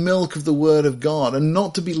pure milk of the Word of God, and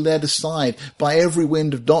not to be led aside by every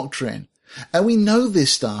wind of doctrine. And we know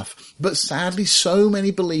this stuff, but sadly so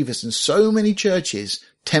many believers and so many churches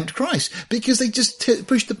tempt Christ because they just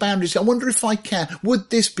push the boundaries. I wonder if I can.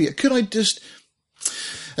 Would this be it? Could I just...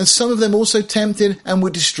 And some of them also tempted and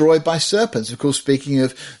were destroyed by serpents. Of course, speaking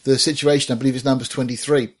of the situation, I believe it's Numbers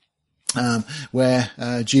 23. Where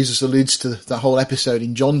Jesus alludes to the whole episode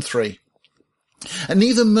in John 3. And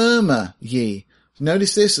neither murmur ye.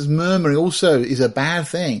 Notice this, as murmuring also is a bad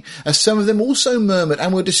thing. As some of them also murmured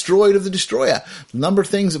and were destroyed of the destroyer. A number of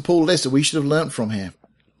things that Paul lists that we should have learnt from here.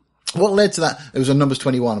 What led to that? It was on Numbers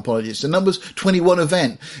 21, apologies. The Numbers 21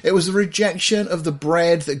 event. It was the rejection of the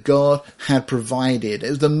bread that God had provided. It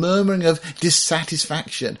was the murmuring of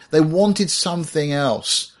dissatisfaction. They wanted something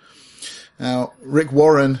else. Now, Rick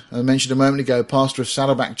Warren, I mentioned a moment ago, pastor of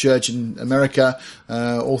Saddleback Church in America,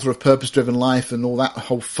 author of Purpose Driven Life and all that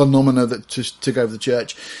whole phenomena that just took over the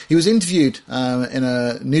church. He was interviewed in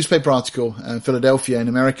a newspaper article in Philadelphia in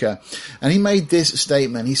America, and he made this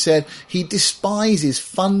statement. He said he despises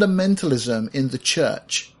fundamentalism in the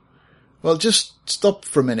church. Well, just stop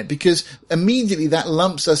for a minute, because immediately that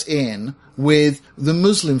lumps us in with the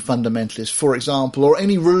Muslim fundamentalists, for example, or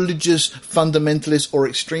any religious fundamentalist or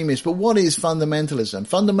extremist. But what is fundamentalism?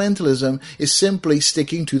 Fundamentalism is simply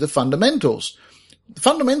sticking to the fundamentals.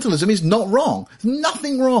 Fundamentalism is not wrong. There's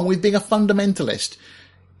nothing wrong with being a fundamentalist.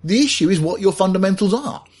 The issue is what your fundamentals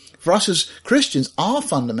are. For us as Christians, our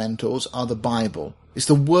fundamentals are the Bible. It's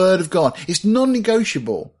the Word of God. It's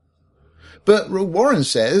non-negotiable. But Warren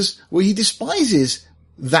says, well, he despises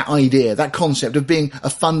that idea, that concept of being a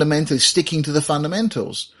fundamentalist, sticking to the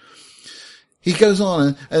fundamentals. He goes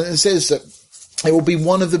on and says that it will be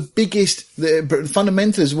one of the biggest,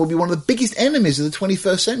 fundamentalism will be one of the biggest enemies of the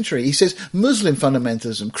 21st century. He says Muslim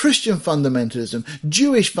fundamentalism, Christian fundamentalism,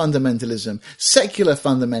 Jewish fundamentalism, secular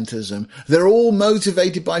fundamentalism, they're all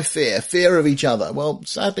motivated by fear of each other. Well,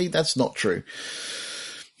 sadly, that's not true.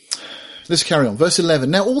 Let's carry on. Verse 11.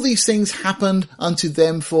 Now all these things happened unto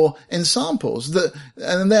them for ensamples,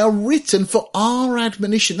 and they are written for our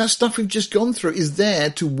admonition. That stuff we've just gone through is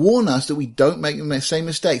there to warn us that we don't make the same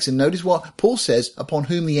mistakes. And notice what Paul says, upon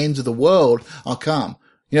whom the ends of the world are come.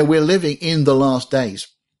 You know, we're living in the last days.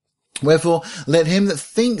 Wherefore, let him that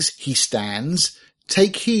thinks he stands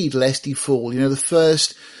take heed lest he fall. You know, the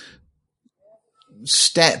first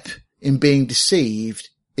step in being deceived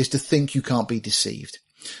is to think you can't be deceived.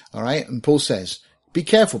 All right. And Paul says, be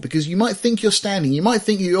careful, because you might think you're standing. You might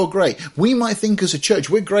think you're great. We might think as a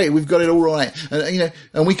church, we're great. We've got it all right. And,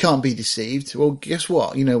 and we can't be deceived. Well, guess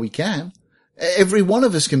what? We can. Every one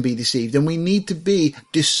of us can be deceived, and we need to be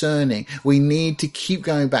discerning. We need to keep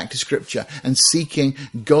going back to Scripture and seeking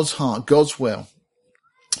God's heart, God's will.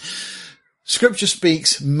 Scripture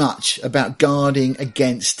speaks much about guarding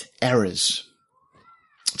against errors.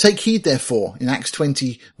 Take heed, therefore, in Acts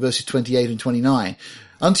 20, verses 28 and 29,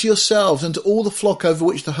 unto yourselves and to all the flock over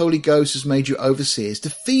which the Holy Ghost has made you overseers, to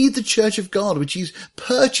feed the church of God, which he's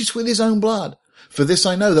purchased with his own blood. For this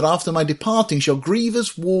I know, that after my departing shall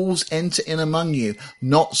grievous wolves enter in among you,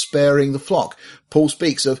 not sparing the flock. Paul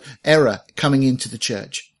speaks of error coming into the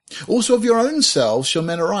church. Also of your own selves shall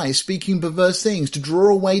men arise, speaking perverse things, to draw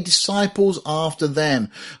away disciples after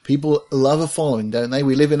them. People love a following, don't they?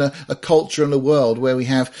 We live in a culture and a world where we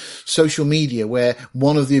have social media, where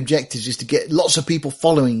one of the objectives is to get lots of people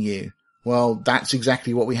following you. Well, that's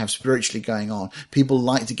exactly what we have spiritually going on. People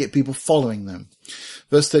like to get people following them.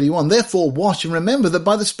 Verse 31, therefore watch and remember that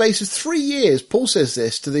by the space of 3 years, Paul says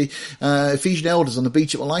this to the Ephesian elders on the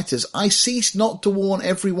beach at Miletus, I cease not to warn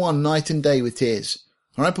everyone night and day with tears.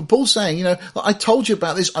 All right, but Paul's saying, I told you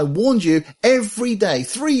about this. I warned you every day,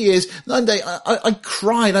 3 years, 9 days. I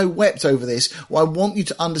cried, I wept over this. Well, I want you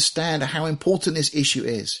to understand how important this issue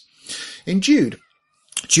is. In Jude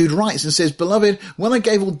writes and says, Beloved, when I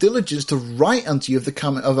gave all diligence to write unto you of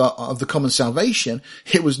the common salvation,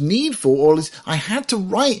 it was needful, or I had to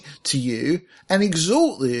write to you and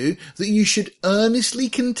exhort you that you should earnestly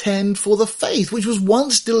contend for the faith which was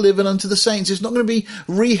once delivered unto the saints. It's not going to be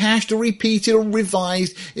rehashed or repeated or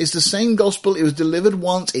revised. It's the same gospel. It was delivered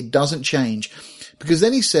once. It doesn't change. Because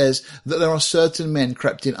then he says that there are certain men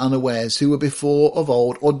crept in unawares who were before of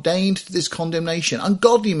old ordained to this condemnation,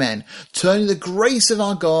 ungodly men, turning the grace of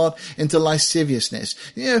our God into lasciviousness.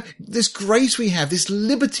 This grace we have, this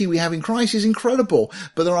liberty we have in Christ is incredible.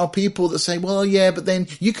 But there are people that say, well, yeah, but then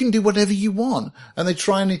you can do whatever you want. And they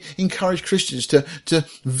try and encourage Christians to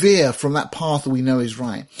veer from that path that we know is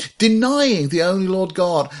right, denying the only Lord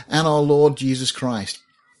God and our Lord Jesus Christ.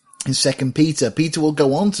 In 2 Peter will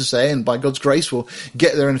go on to say, and by God's grace we'll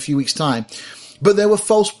get there in a few weeks' time, but there were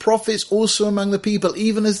false prophets also among the people,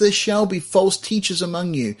 even as there shall be false teachers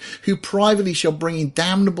among you, who privately shall bring in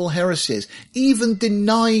damnable heresies, even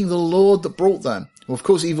denying the Lord that brought them. Well, of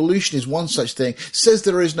course, evolution is one such thing. It says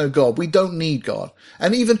there is no God. We don't need God.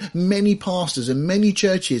 And even many pastors and many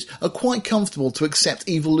churches are quite comfortable to accept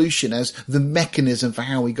evolution as the mechanism for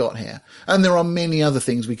how we got here. And there are many other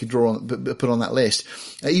things we could put on that list.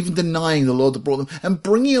 Even denying the Lord that brought them and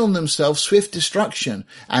bringing on themselves swift destruction.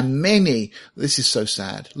 And many, this is so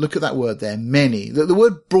sad. Look at that word there, many. The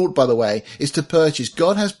word brought, by the way, is to purchase.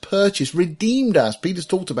 God has purchased, redeemed us. Peter's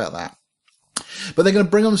talked about that. But they're going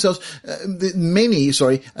to bring on themselves, many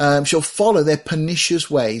shall follow their pernicious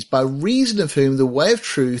ways, by reason of whom the way of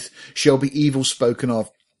truth shall be evil spoken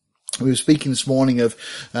of. We were speaking this morning of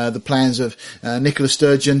the plans of Nicola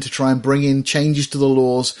Sturgeon to try and bring in changes to the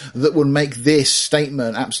laws that would make this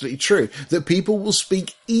statement absolutely true, that people will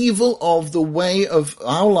speak evil of the way of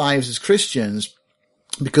our lives as Christians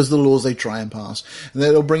because of the laws they try and pass. And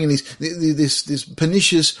they'll bring in these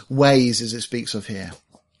pernicious ways, as it speaks of here.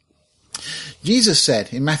 Jesus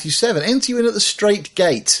said in Matthew 7, enter you in at the straight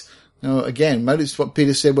gate. Now, again, notice what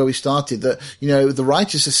Peter said where we started, that, the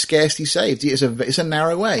righteous are scarcely saved. It's a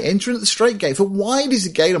narrow way. Enter in at the straight gate, for wide is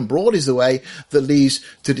the gate and broad is the way that leads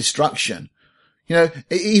to destruction.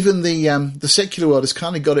 Even the secular world has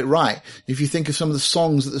kind of got it right. If you think of some of the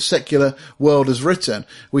songs that the secular world has written,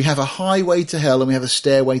 we have a highway to hell and we have a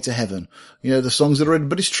stairway to heaven. The songs that are written,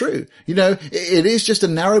 but it's true. It is just a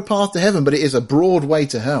narrow path to heaven, but it is a broad way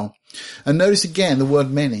to hell. And notice again the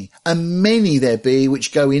word many. And many there be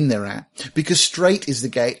which go in thereat, because strait is the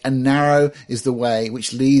gate and narrow is the way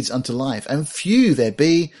which leads unto life, and few there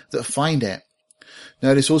be that find it.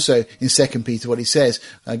 Notice also in 2 Peter what he says.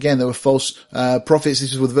 Again, there were false prophets.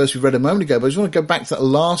 This is the verse we read a moment ago, but I just want to go back to that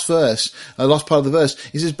last verse, last part of the verse.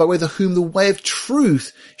 He says, by way of whom the way of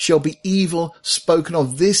truth shall be evil spoken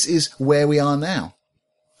of. This is where we are now.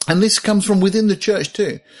 And this comes from within the church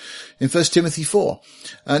too. In 1 Timothy 4.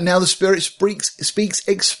 Now the Spirit speaks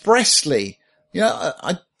expressly.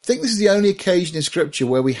 I think this is the only occasion in Scripture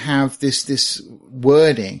where we have this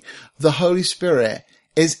wording. The Holy Spirit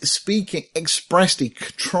is speaking expressly,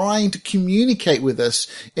 trying to communicate with us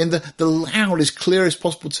in the loudest, clearest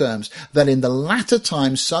possible terms, that in the latter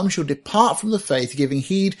times some shall depart from the faith, giving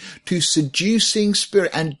heed to seducing spirit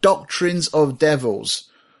and doctrines of devils.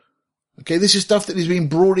 Okay, this is stuff that is being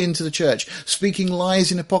brought into the church, speaking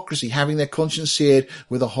lies in hypocrisy, having their conscience seared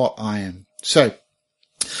with a hot iron. So,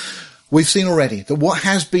 we've seen already that what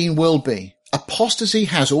has been will be. Apostasy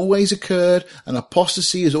has always occurred, and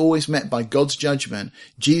apostasy is always met by God's judgment.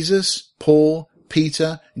 Jesus, Paul,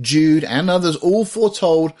 Peter, Jude, and others all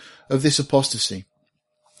foretold of this apostasy.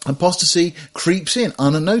 Apostasy creeps in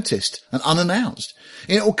unnoticed and unannounced.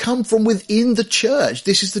 And it will come from within the church.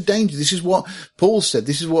 This is the danger. This is what Paul said.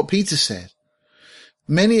 This is what Peter said.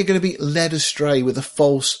 Many are going to be led astray with a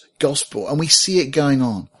false gospel, and we see it going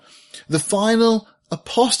on. The final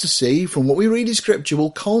apostasy, from what we read in Scripture,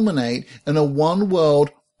 will culminate in a one-world,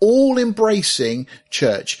 all-embracing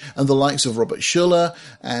church. And the likes of Robert Schuller,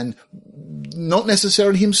 and not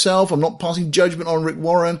necessarily himself, I'm not passing judgment on Rick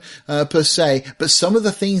Warren per se, but some of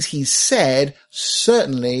the things he said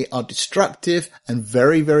certainly are destructive and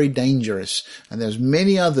very, very dangerous. And there's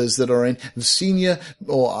many others that are in senior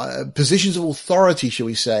or positions of authority, shall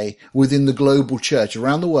we say, within the global church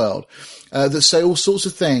around the world, that say all sorts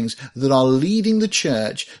of things that are leading the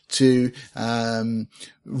church to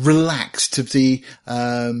relax, to be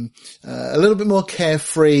a little bit more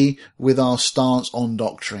carefree with our stance on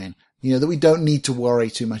doctrine. That we don't need to worry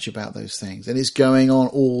too much about those things. And it's going on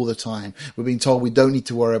all the time. We're being told we don't need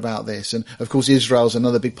to worry about this. And of course, Israel's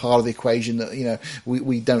another big part of the equation that,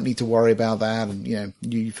 we don't need to worry about that. And,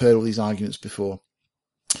 you've heard all these arguments before.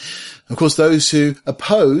 Of course, those who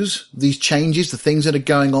oppose these changes, the things that are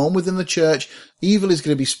going on within the church, evil is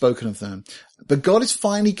going to be spoken of them. But God is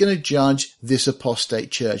finally going to judge this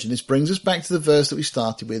apostate church. And this brings us back to the verse that we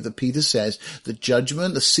started with, that Peter says that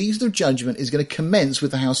judgment, the season of judgment, is going to commence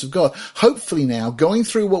with the house of God. Hopefully now, going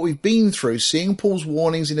through what we've been through, seeing Paul's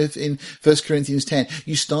warnings in 1 Corinthians 10,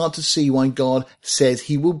 you start to see why God says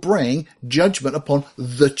he will bring judgment upon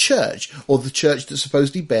the church, or the church that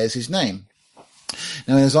supposedly bears his name.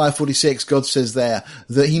 Now in Isaiah 46, God says there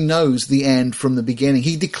that he knows the end from the beginning.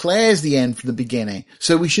 He declares the end from the beginning.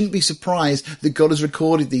 So we shouldn't be surprised that God has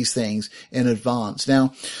recorded these things in advance. Now,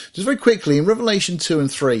 just very quickly, in Revelation 2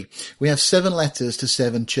 and 3, we have 7 letters to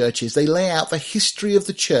 7 churches. They lay out the history of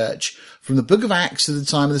the church from the book of Acts to the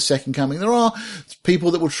time of the second coming. There are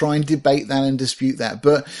people that will try and debate that and dispute that,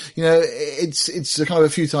 but, it's a kind of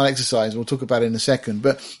a futile exercise. We'll talk about it in a second.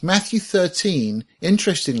 But Matthew 13,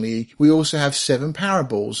 interestingly, we also have 7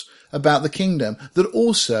 parables about the kingdom that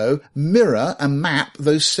also mirror and map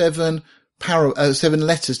those 7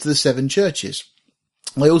 letters to the 7 churches.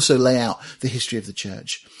 They also lay out the history of the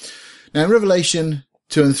church. Now in Revelation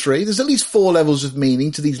 2 and 3, there's at least 4 levels of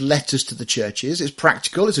meaning to these letters to the churches. It's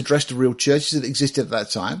practical. It's addressed to real churches that existed at that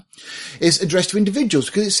time. It's addressed to individuals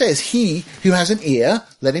because it says, he who has an ear,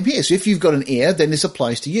 let him hear. So if you've got an ear, then this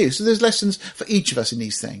applies to you. So there's lessons for each of us in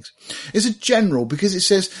these things. It's a general because it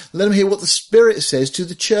says, let him hear what the Spirit says to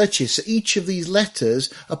the churches. So each of these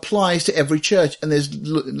letters applies to every church, and there's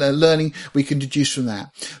learning we can deduce from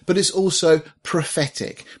that. But it's also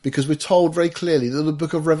prophetic because we're told very clearly that the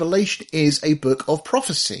book of Revelation is a book of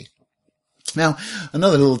prophecy. Now,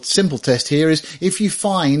 another little simple test here is if you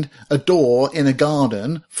find a door in a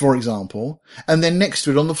garden, for example, and then next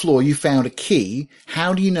to it on the floor you found a key,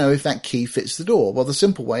 how do you know if that key fits the door? Well, the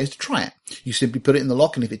simple way is to try it. You simply put it in the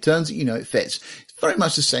lock, and if it turns it, you know it fits. It's very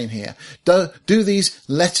much the same here. Do these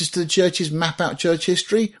letters to the churches map out church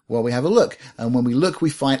history? Well, we have a look. And when we look, we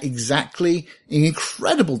find exactly, in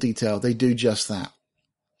incredible detail, they do just that.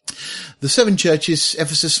 The 7 churches,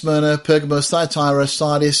 Ephesus, Smyrna, Pergamos, Thyatira,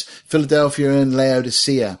 Sardis, Philadelphia, and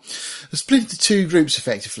Laodicea, are split into 2 groups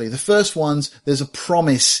effectively. The first ones, there's a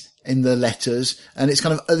promise in the letters, and it's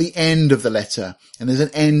kind of at the end of the letter, and there's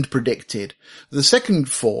an end predicted. The second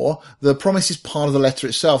 4, the promise is part of the letter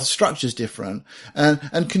itself, the structure's different,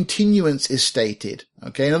 and continuance is stated.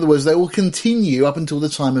 Okay, in other words, they will continue up until the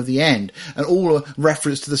time of the end, and all a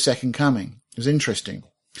reference to the second coming. It's interesting.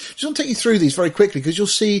 Just want to take you through these very quickly because you'll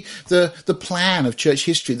see the plan of church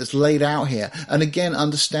history that's laid out here, and again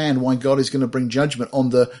understand why God is going to bring judgment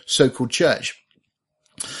on the so-called church.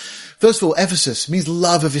 First of all, Ephesus means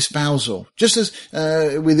love of espousal. Just as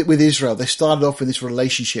with Israel, they started off with this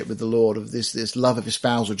relationship with the Lord of this love of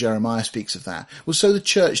espousal. Jeremiah speaks of that. Well, so the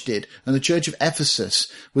church did, and the church of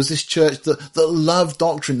Ephesus was this church that loved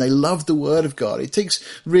doctrine. They loved the Word of God. It takes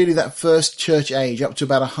really that first church age up to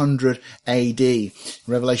about 100 A.D.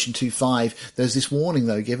 Revelation 2:5. There's this warning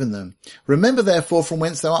though given them. Remember therefore from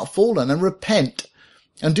whence thou art fallen, and repent.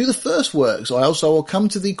 And do the first works, or else I will come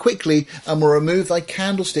to thee quickly and will remove thy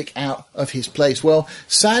candlestick out of his place. Well,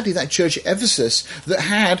 sadly, that church at Ephesus that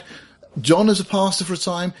had John as a pastor for a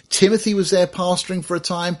time, Timothy was there pastoring for a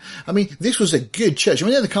time. I mean, this was a good church. I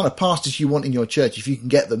mean, they're the kind of pastors you want in your church if you can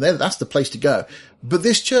get them there. That's the place to go. But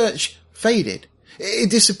this church faded.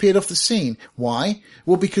 It disappeared off the scene. Why?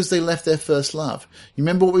 Well, because they left their first love. You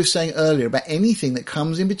remember what we were saying earlier about anything that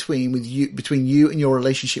comes in between you and your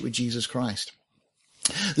relationship with Jesus Christ.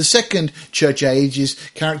 The second church age is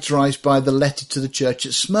characterized by the letter to the church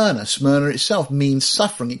at Smyrna. Smyrna itself means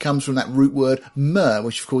suffering. It comes from that root word myrrh,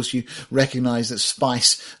 which of course you recognize that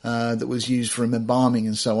spice that was used for embalming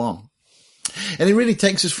and so on. And it really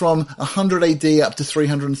takes us from 100 AD up to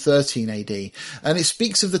 313 AD. And it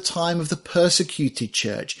speaks of the time of the persecuted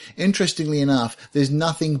church. Interestingly enough, there's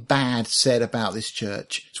nothing bad said about this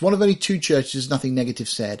church. It's one of only 2 churches, nothing negative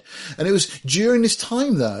said. And it was during this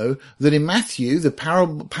time, though, that in Matthew, the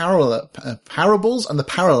parables and the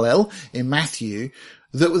parallel in Matthew,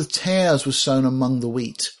 that with tares was sown among the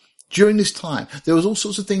wheat. During this time, there was all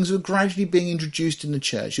sorts of things that were gradually being introduced in the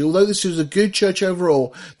church. Although this was a good church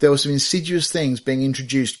overall, there were some insidious things being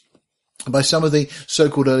introduced by some of the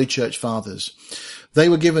so-called early church fathers. They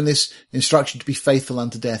were given this instruction to be faithful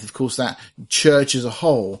unto death. Of course, that church as a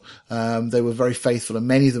whole, they were very faithful, and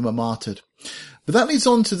many of them were martyred. But that leads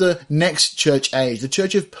on to the next church age, the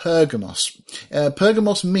church of Pergamos.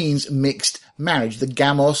 Pergamos means mixed marriage. The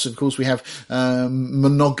gamos, of course, we have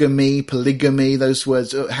monogamy, polygamy. Those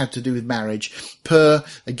words have to do with marriage.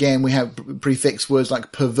 Again, we have prefix words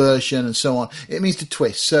like perversion and so on. It means to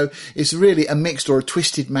twist. So it's really a mixed or a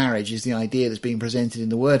twisted marriage is the idea that's being presented in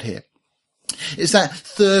the word here. It's that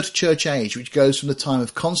third church age, which goes from the time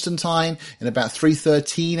of Constantine in about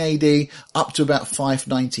 313 AD up to about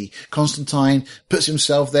 590. Constantine puts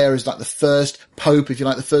himself there as like the first pope, if you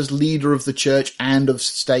like, the first leader of the church and of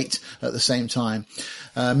state at the same time,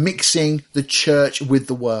 mixing the church with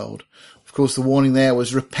the world. Of course, the warning there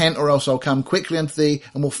was, repent or else I'll come quickly unto thee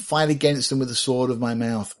and will fight against them with the sword of my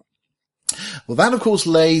mouth. Well, that, of course,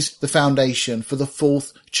 lays the foundation for the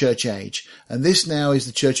fourth church age. And this now is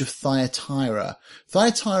the church of Thyatira.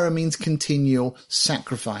 Thyatira means continual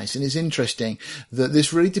sacrifice. And it's interesting that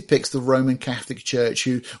this really depicts the Roman Catholic Church,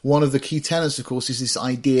 who one of the key tenets, of course, is this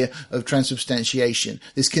idea of transubstantiation,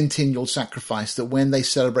 this continual sacrifice, that when they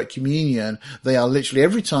celebrate communion, they are literally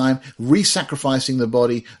every time re-sacrificing the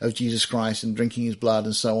body of Jesus Christ and drinking his blood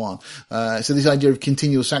and so on. So this idea of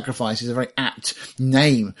continual sacrifice is a very apt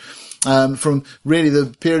name. From really the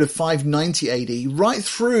period of 590 AD right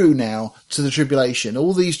through now to the tribulation.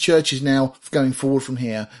 All these churches now going forward from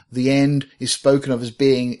here, the end is spoken of as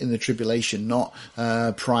being in the tribulation, not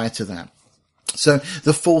prior to that. So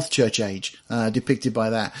the fourth church age, depicted by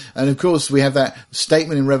that. And of course we have that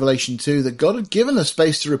statement in Revelation 2 that God had given us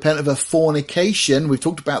space to repent of a fornication. We've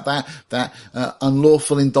talked about that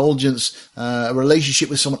unlawful indulgence, relationship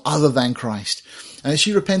with someone other than Christ. And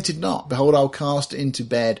she repented not. Behold, I'll cast her into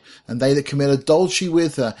bed, and they that commit adultery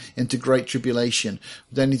with her into great tribulation.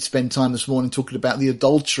 We don't need to spend time this morning talking about the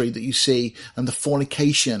adultery that you see, and the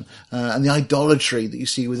fornication, and the idolatry that you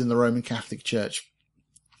see within the Roman Catholic Church.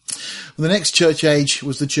 Well, the next church age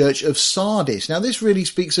was the church of Sardis. Now, this really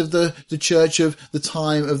speaks of the church of the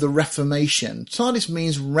time of the Reformation. Sardis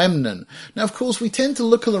means remnant. Now, of course, we tend to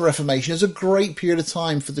look at the Reformation as a great period of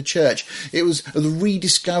time for the church. It was the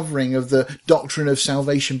rediscovering of the doctrine of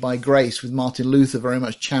salvation by grace, with Martin Luther very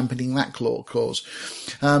much championing that cause.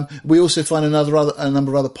 We also find a number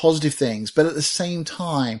of other positive things, but at the same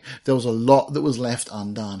time, there was a lot that was left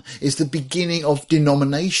undone. It's the beginning of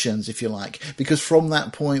denominations, if you like, because from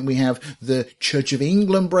that point we have the Church of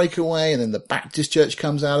England break away, and then the Baptist Church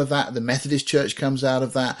comes out of that, the Methodist Church comes out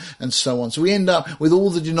of that, and so on. So we end up with all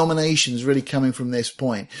the denominations really coming from this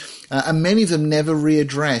point. And many of them never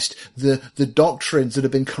readdressed the doctrines that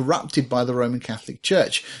have been corrupted by the Roman Catholic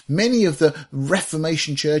Church. Many of the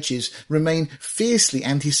Reformation churches remain fiercely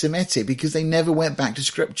anti-Semitic because they never went back to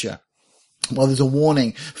Scripture. Well, there's a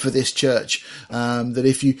warning for this church, that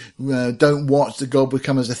if you don't watch, that God would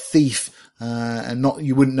come as a thief, and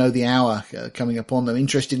you wouldn't know the hour coming upon them.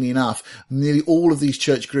 Interestingly enough, nearly all of these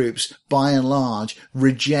church groups, by and large,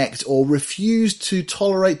 reject or refuse to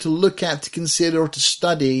tolerate, to look at, to consider, or to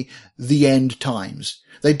study the end times.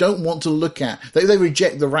 They don't want to look at, they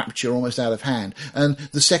reject the rapture almost out of hand. And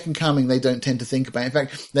the second coming they don't tend to think about. In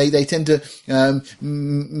fact, they tend to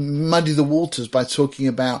muddy the waters by talking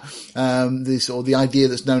about this, or the idea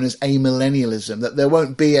that's known as amillennialism, that there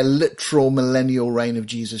won't be a literal millennial reign of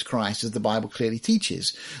Jesus Christ, as the Bible clearly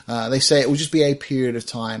teaches. They say it will just be a period of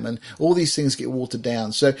time, and all these things get watered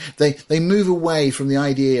down. So they move away from the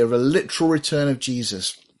idea of a literal return of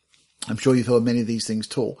Jesus. I'm sure you've heard many of these things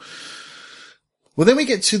taught. Well, then we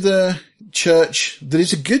get to the church that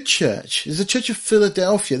is a good church. It's the Church of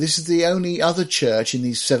Philadelphia. This is the only other church in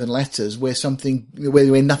these 7 letters where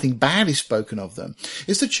nothing bad is spoken of them.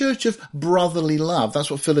 It's the church of brotherly love.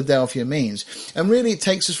 That's what Philadelphia means. And really it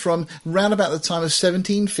takes us from round about the time of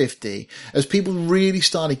 1750, as people really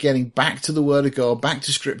started getting back to the Word of God, back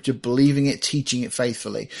to Scripture, believing it, teaching it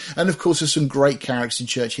faithfully. And of course there's some great characters in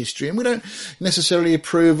church history, and we don't necessarily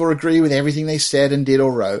approve or agree with everything they said and did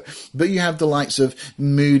or wrote, but you have the likes of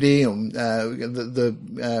Moody, or the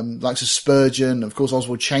likes of Spurgeon. Of course,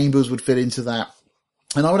 Oswald Chambers would fit into that.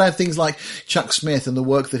 And I would add things like Chuck Smith and the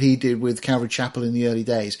work that he did with Calvary Chapel in the early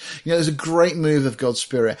days. You know, there's a great move of God's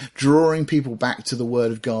Spirit, drawing people back to the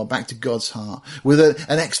Word of God, back to God's heart, with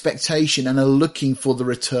an expectation and a looking for the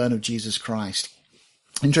return of Jesus Christ.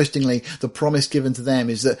 Interestingly, the promise given to them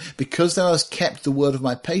is that because thou hast kept the word of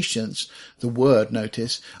my patience, the word,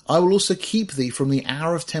 notice, I will also keep thee from the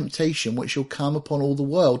hour of temptation which shall come upon all the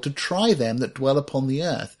world to try them that dwell upon the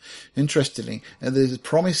earth. Interestingly, there's a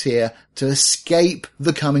promise here to escape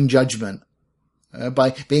the coming judgment.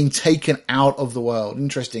 By being taken out of the world.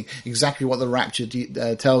 Interesting. Exactly what the rapture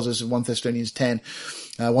tells us in 1 Thessalonians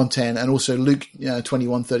 1:10, and also Luke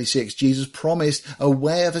 21:36. Jesus promised a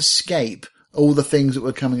way of escape all the things that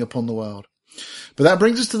were coming upon the world. But that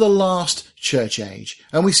brings us to the last church age.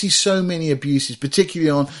 And we see so many abuses, particularly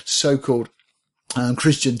on so-called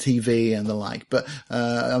Christian TV and the like. But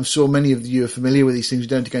I'm sure many of you are familiar with these things. We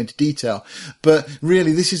don't have to go into detail. But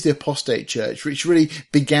really, this is the apostate church, which really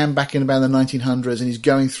began back in about the 1900s and is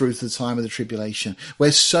going through to the time of the tribulation,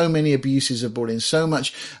 where so many abuses are brought in, so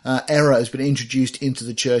much error has been introduced into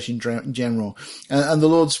the church in general. And the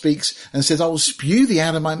Lord speaks and says, I will spew thee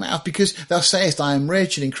out of my mouth, because thou sayest, I am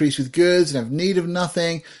rich and increase with goods and have need of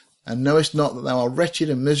nothing, and knowest not that thou art wretched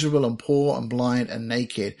and miserable and poor and blind and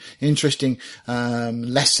naked. Interesting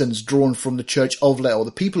lessons drawn from the church of or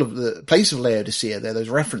the people of the place of Laodicea. There, those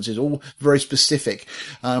references, all very specific.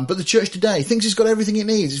 But the church today thinks it's got everything it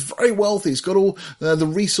needs. It's very wealthy. It's got all the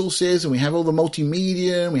resources, and we have all the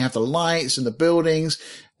multimedia, and we have the lights and the buildings.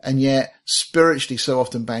 And yet, spiritually, so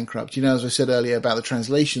often bankrupt. You know, as I said earlier about the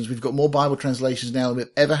translations, we've got more Bible translations now than we've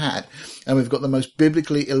ever had. And we've got the most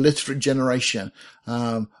biblically illiterate generation,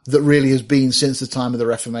 that really has been since the time of the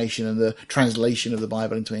Reformation and the translation of the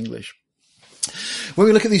Bible into English. When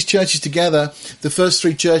we look at these churches together, the first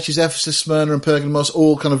 3 churches, Ephesus, Smyrna and Pergamos,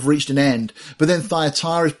 all kind of reached an end. But then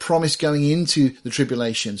Thyatira is promised going into the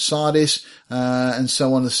tribulation. Sardis, and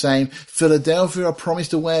so on the same. Philadelphia are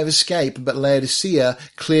promised a way of escape, but Laodicea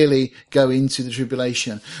clearly go into the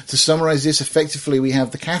tribulation. To summarize this effectively, we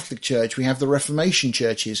have the Catholic Church, we have the Reformation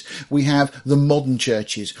churches, we have the modern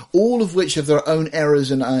churches, all of which have their own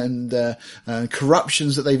errors and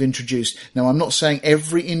corruptions that they've introduced. Now, I'm not saying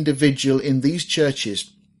every individual in these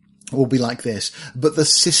churches will be like this, but the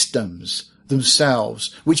systems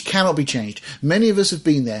themselves, which cannot be changed. Many of us have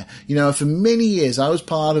been there. You know, for many years I was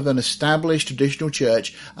part of an established traditional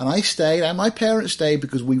church, and I stayed, and my parents stayed,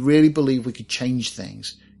 because we really believed we could change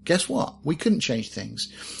things. Guess what? We couldn't change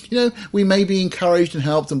things. You know, we may be encouraged and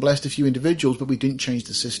helped and blessed a few individuals, but we didn't change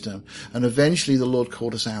the system. And eventually the Lord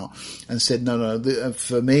called us out and said, no,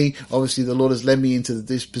 for me, obviously the Lord has led me into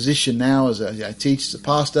this position now as I teach as a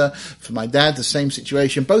pastor. For my dad, the same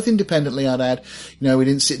situation, both independently, I'd add. You know, we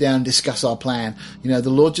didn't sit down and discuss our plan. You know, the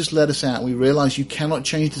Lord just led us out. We realized you cannot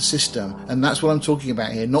change the system. And that's what I'm talking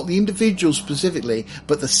about here. Not the individuals specifically,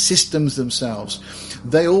 but the systems themselves.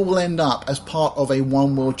 They all will end up as part of a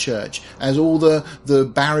one world church, as all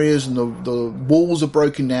the barriers and the walls are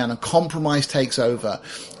broken down and compromise takes over,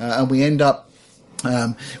 and we end up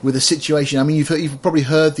with a situation. I mean, you've probably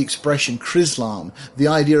heard the expression Chrislam, the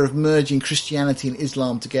idea of merging Christianity and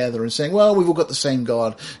Islam together and saying, well, we've all got the same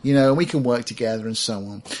God, you know, and we can work together and so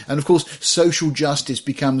on. And of course, social justice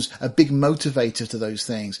becomes a big motivator to those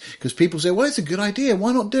things because people say, well, it's a good idea.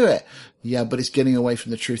 Why not do it? Yeah, but it's getting away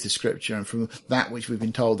from the truth of Scripture and from that which we've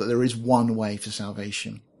been told that there is one way for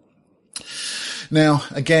salvation. Now,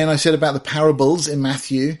 again, I said about the parables in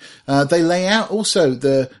Matthew. They lay out also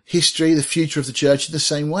the history, the future of the church in the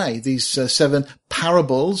same way. These 7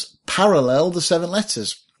 parables parallel the 7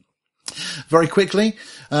 letters. Very quickly,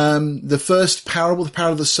 the first parable, the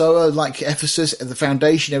parable of the sower, like Ephesus, the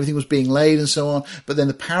foundation, everything was being laid and so on. But then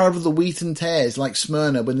the parable of the wheat and tares, like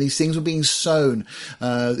Smyrna, when these things were being sown,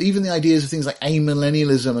 even the ideas of things like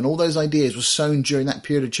amillennialism and all those ideas were sown during that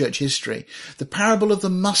period of church history. The parable of the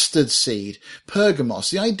mustard seed, Pergamos,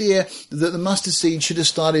 the idea that the mustard seed should have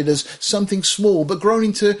started as something small, but grown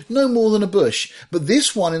into no more than a bush. But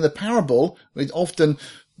this one in the parable,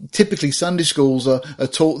 typically Sunday schools are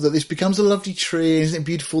taught that this becomes a lovely tree. Isn't it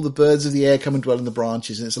beautiful? The birds of the air come and dwell in the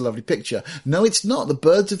branches, and it's a lovely picture. No, it's not. The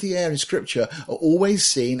birds of the air in Scripture are always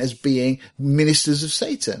seen as being ministers of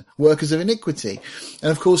Satan, workers of iniquity. And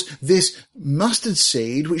of course, this mustard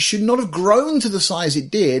seed, which should not have grown to the size it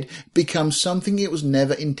did, becomes something it was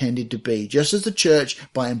never intended to be. Just as the church,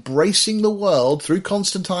 by embracing the world through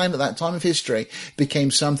Constantine at that time of history, became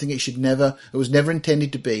something it was never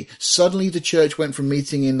intended to be. Suddenly the church went from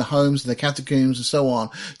meeting in the homes and the catacombs and so on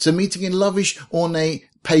to meeting in lavish, ornate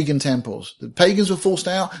pagan temples. The pagans were forced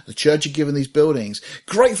out. The church had given these buildings.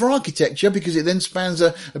 Great for architecture because it then spans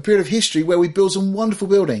a period of history where we build some wonderful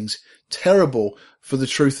buildings. Terrible for the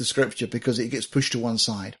truth of Scripture because it gets pushed to one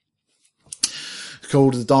side. It's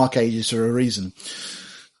called the Dark Ages for a reason.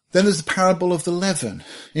 Then there's the parable of the leaven.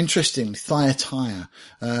 Interestingly, Thyatira.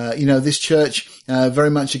 This church, very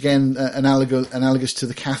much again, analogous to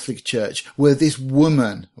the Catholic Church, where this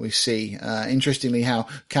woman, we see, interestingly how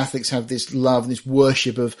Catholics have this love and this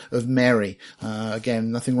worship of Mary.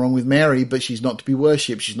 Again, nothing wrong with Mary, but she's not to be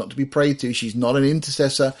worshipped. She's not to be prayed to. She's not an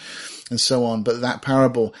intercessor. And so on. But that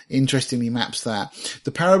parable interestingly maps that.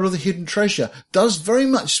 The parable of the hidden treasure does very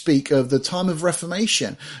much speak of the time of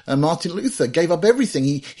Reformation. Martin Luther gave up everything.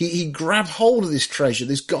 He grabbed hold of this treasure,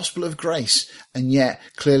 this gospel of grace. And yet,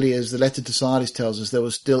 clearly, as the letter to Sardis tells us, there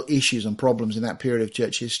were still issues and problems in that period of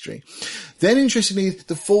church history. Then, interestingly,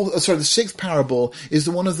 the 6th parable is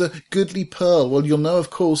the one of the goodly pearl. Well, you'll know, of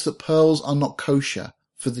course, that pearls are not kosher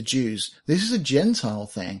for the Jews. This is a Gentile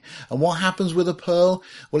thing. And what happens with a pearl?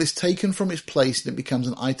 Well, it's taken from its place and it becomes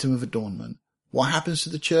an item of adornment. What happens to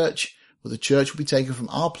the church? Well, the church will be taken from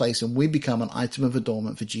our place and we become an item of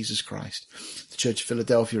adornment for Jesus Christ. The Church of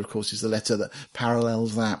Philadelphia, of course, is the letter that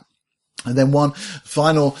parallels that. And then one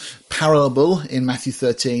final parable in Matthew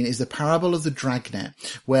 13 is the parable of the dragnet,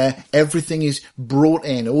 where everything is brought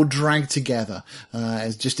in, all dragged together.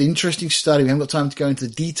 It's just interesting study. We haven't got time to go into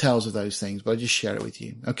the details of those things, but I'll just share it with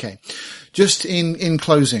you. Okay. Just in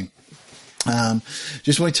closing.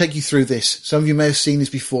 Just want to take you through this. Some of you may have seen this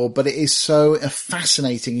before, but it is so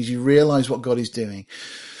fascinating as you realize what God is doing.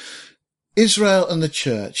 Israel and the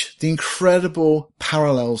church, the incredible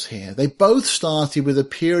parallels here. They both started with a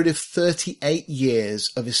period of 38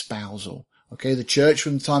 years of espousal. Okay, the church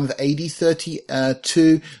from the time of AD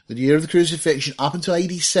 32, the year of the crucifixion, up until AD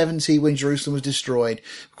 70 when Jerusalem was destroyed.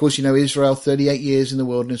 Of course, you know, Israel, 38 years in the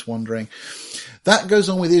wilderness wandering. That goes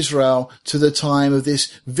on with Israel to the time of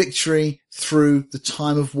this victory through the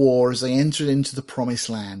time of war as they entered into the promised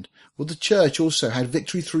land. Well, the church also had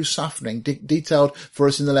victory through suffering, detailed for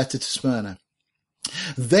us in the letter to Smyrna.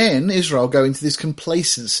 Then Israel go into this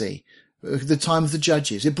complacency, the time of the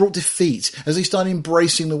judges. It brought defeat as they started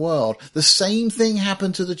embracing the world. The same thing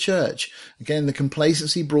happened to the church. Again, the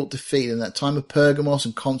complacency brought defeat in that time of Pergamos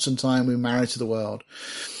and Constantine, we were married to the world.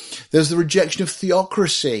 There's the rejection of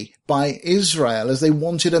theocracy by Israel as they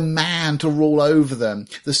wanted a man to rule over them.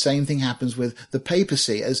 The same thing happens with the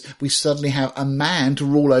papacy as we suddenly have a man to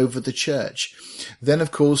rule over the church. Then,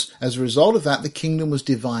 of course, as a result of that, the kingdom was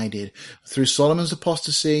divided. Through Solomon's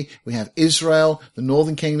apostasy, we have Israel, the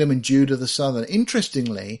northern kingdom, and Judah, the southern.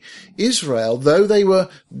 Interestingly, Israel, though they were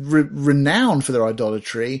renowned for their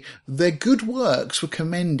idolatry, their good works were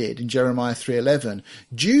commended in Jeremiah 3:11.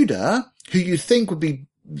 Judah, who you'd think would be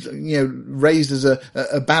raised as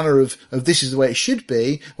a banner of this is the way it should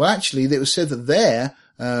be, well, actually, it was said that their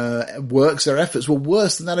works, their efforts were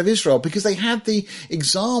worse than that of Israel because they had the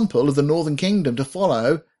example of the northern kingdom to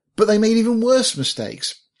follow, but they made even worse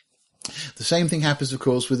mistakes. The same thing happens, of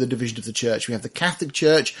course, with the division of the church. We have the Catholic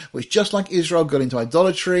Church, which just like Israel got into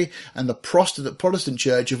idolatry, and the Protestant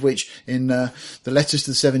Church, of which in the letters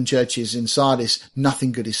to the 7 churches in Sardis,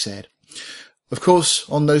 nothing good is said. Of course,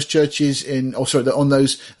 on those churches on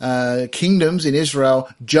those kingdoms in Israel,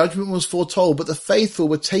 judgment was foretold, but the faithful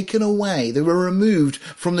were taken away. They were removed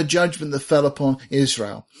from the judgment that fell upon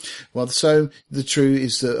Israel. Well, so the truth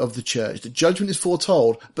is of the church. The judgment is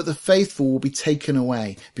foretold, but the faithful will be taken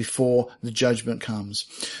away before the judgment comes.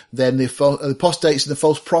 Then the apostates and the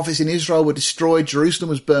false prophets in Israel were destroyed. Jerusalem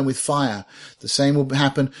was burned with fire. The same will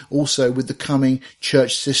happen also with the coming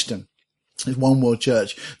church system. There's one world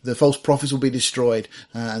church. The false prophets will be destroyed,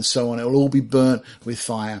 and so on. It will all be burnt with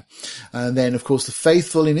fire. And then, of course, the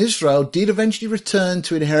faithful in Israel did eventually return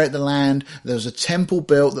to inherit the land. There was a temple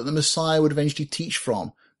built that the Messiah would eventually teach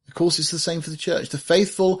from. Of course, it's the same for the church. The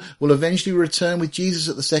faithful will eventually return with Jesus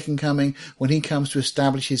at the second coming when he comes to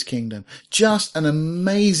establish his kingdom. Just an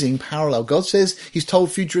amazing parallel. God says he's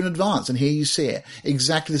told future in advance, and here you see it.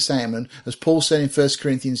 Exactly the same. And as Paul said in 1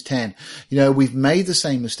 Corinthians 10, we've made the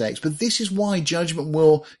same mistakes, but this is why judgment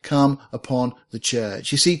will come upon the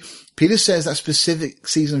church. You see, Peter says that specific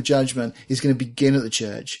season of judgment is going to begin at the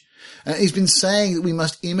church. He's been saying that we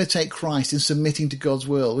must imitate Christ in submitting to God's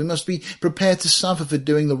will. We must be prepared to suffer for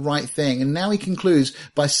doing the right thing. And now he concludes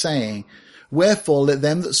by saying, wherefore let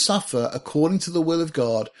them that suffer according to the will of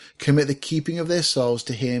God commit the keeping of their souls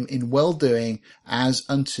to him in well-doing as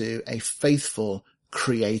unto a faithful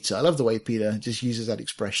creator. I love the way Peter just uses that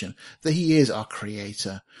expression, that he is our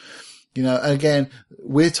creator. Again,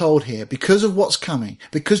 we're told here, because of what's coming,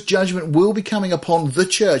 because judgment will be coming upon the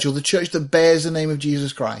church, or the church that bears the name of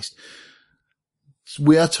Jesus Christ,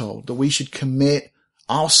 we are told that we should commit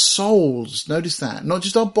our souls, notice that, not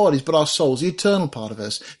just our bodies, but our souls, the eternal part of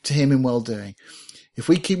us, to him in well-doing. If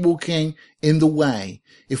we keep walking in the way,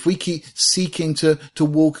 if we keep seeking to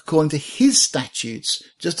walk according to his statutes,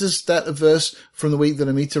 just as that verse from the week that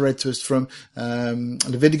Amita read to us from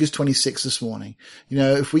Leviticus 26 this morning,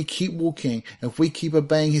 if we keep walking, if we keep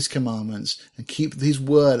obeying his commandments and keep his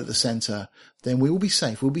word at the center, then we will be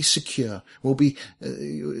safe, we'll be secure, we'll be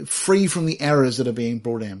free from the errors that are being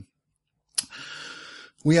brought in.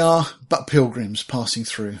 We are but pilgrims passing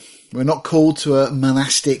through. We're not called to a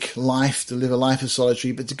monastic life, to live a life of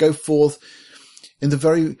solitude, but to go forth in the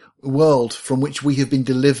very world from which we have been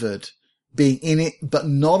delivered, being in it but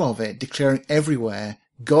not of it, declaring everywhere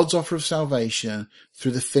God's offer of salvation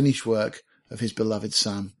through the finished work of his beloved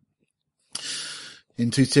Son.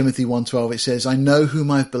 In 2 Timothy 1:12 it says, I know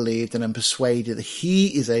whom I've believed and am persuaded that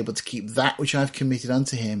he is able to keep that which I have committed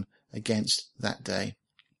unto him against that day.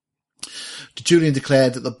 Tertullian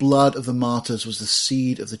declared that the blood of the martyrs was the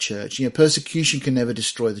seed of the church. Persecution can never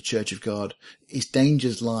destroy the church of God. Its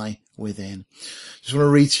dangers lie within. Just want to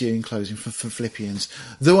read to you in closing from Philippians.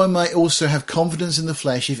 Though I might also have confidence in the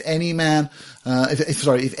flesh, if any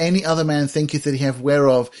other man thinketh that he have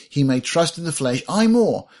whereof he may trust in the flesh, I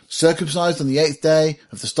more, circumcised on the 8th day,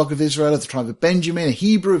 of the stock of Israel, of the tribe of Benjamin, a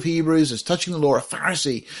Hebrew of Hebrews, as touching the law, a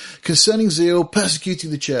Pharisee, concerning zeal, persecuting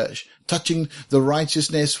the church, touching the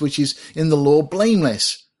righteousness which is in the law,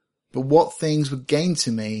 blameless. But what things were gained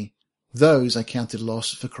to me, those I counted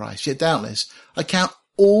loss for Christ. Yet doubtless I count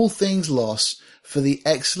all things loss for the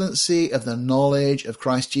excellency of the knowledge of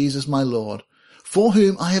Christ Jesus my Lord, for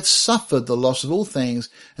whom I have suffered the loss of all things,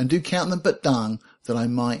 and do count them but dung, that I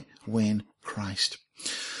might win Christ.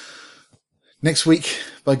 Next week,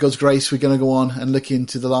 by God's grace, we're going to go on and look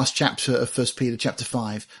into the last chapter of 1 Peter, chapter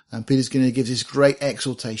 5. And Peter's going to give this great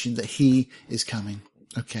exhortation that he is coming.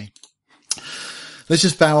 Okay. Let's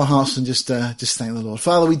just bow our hearts and just thank the Lord.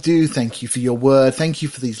 Father, we do thank you for your word. Thank you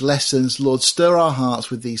for these lessons. Lord, stir our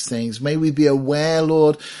hearts with these things. May we be aware,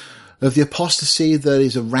 Lord, of the apostasy that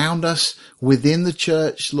is around us within the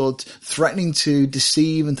church, Lord, threatening to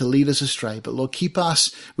deceive and to lead us astray. But Lord, keep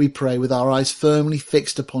us, we pray, with our eyes firmly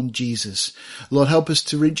fixed upon Jesus. Lord, help us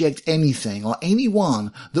to reject anything or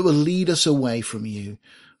anyone that will lead us away from you.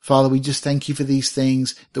 Father, we just thank you for these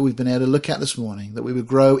things that we've been able to look at this morning, that we would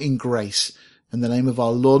grow in grace. In the name of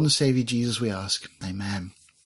our Lord and Saviour Jesus we ask. Amen.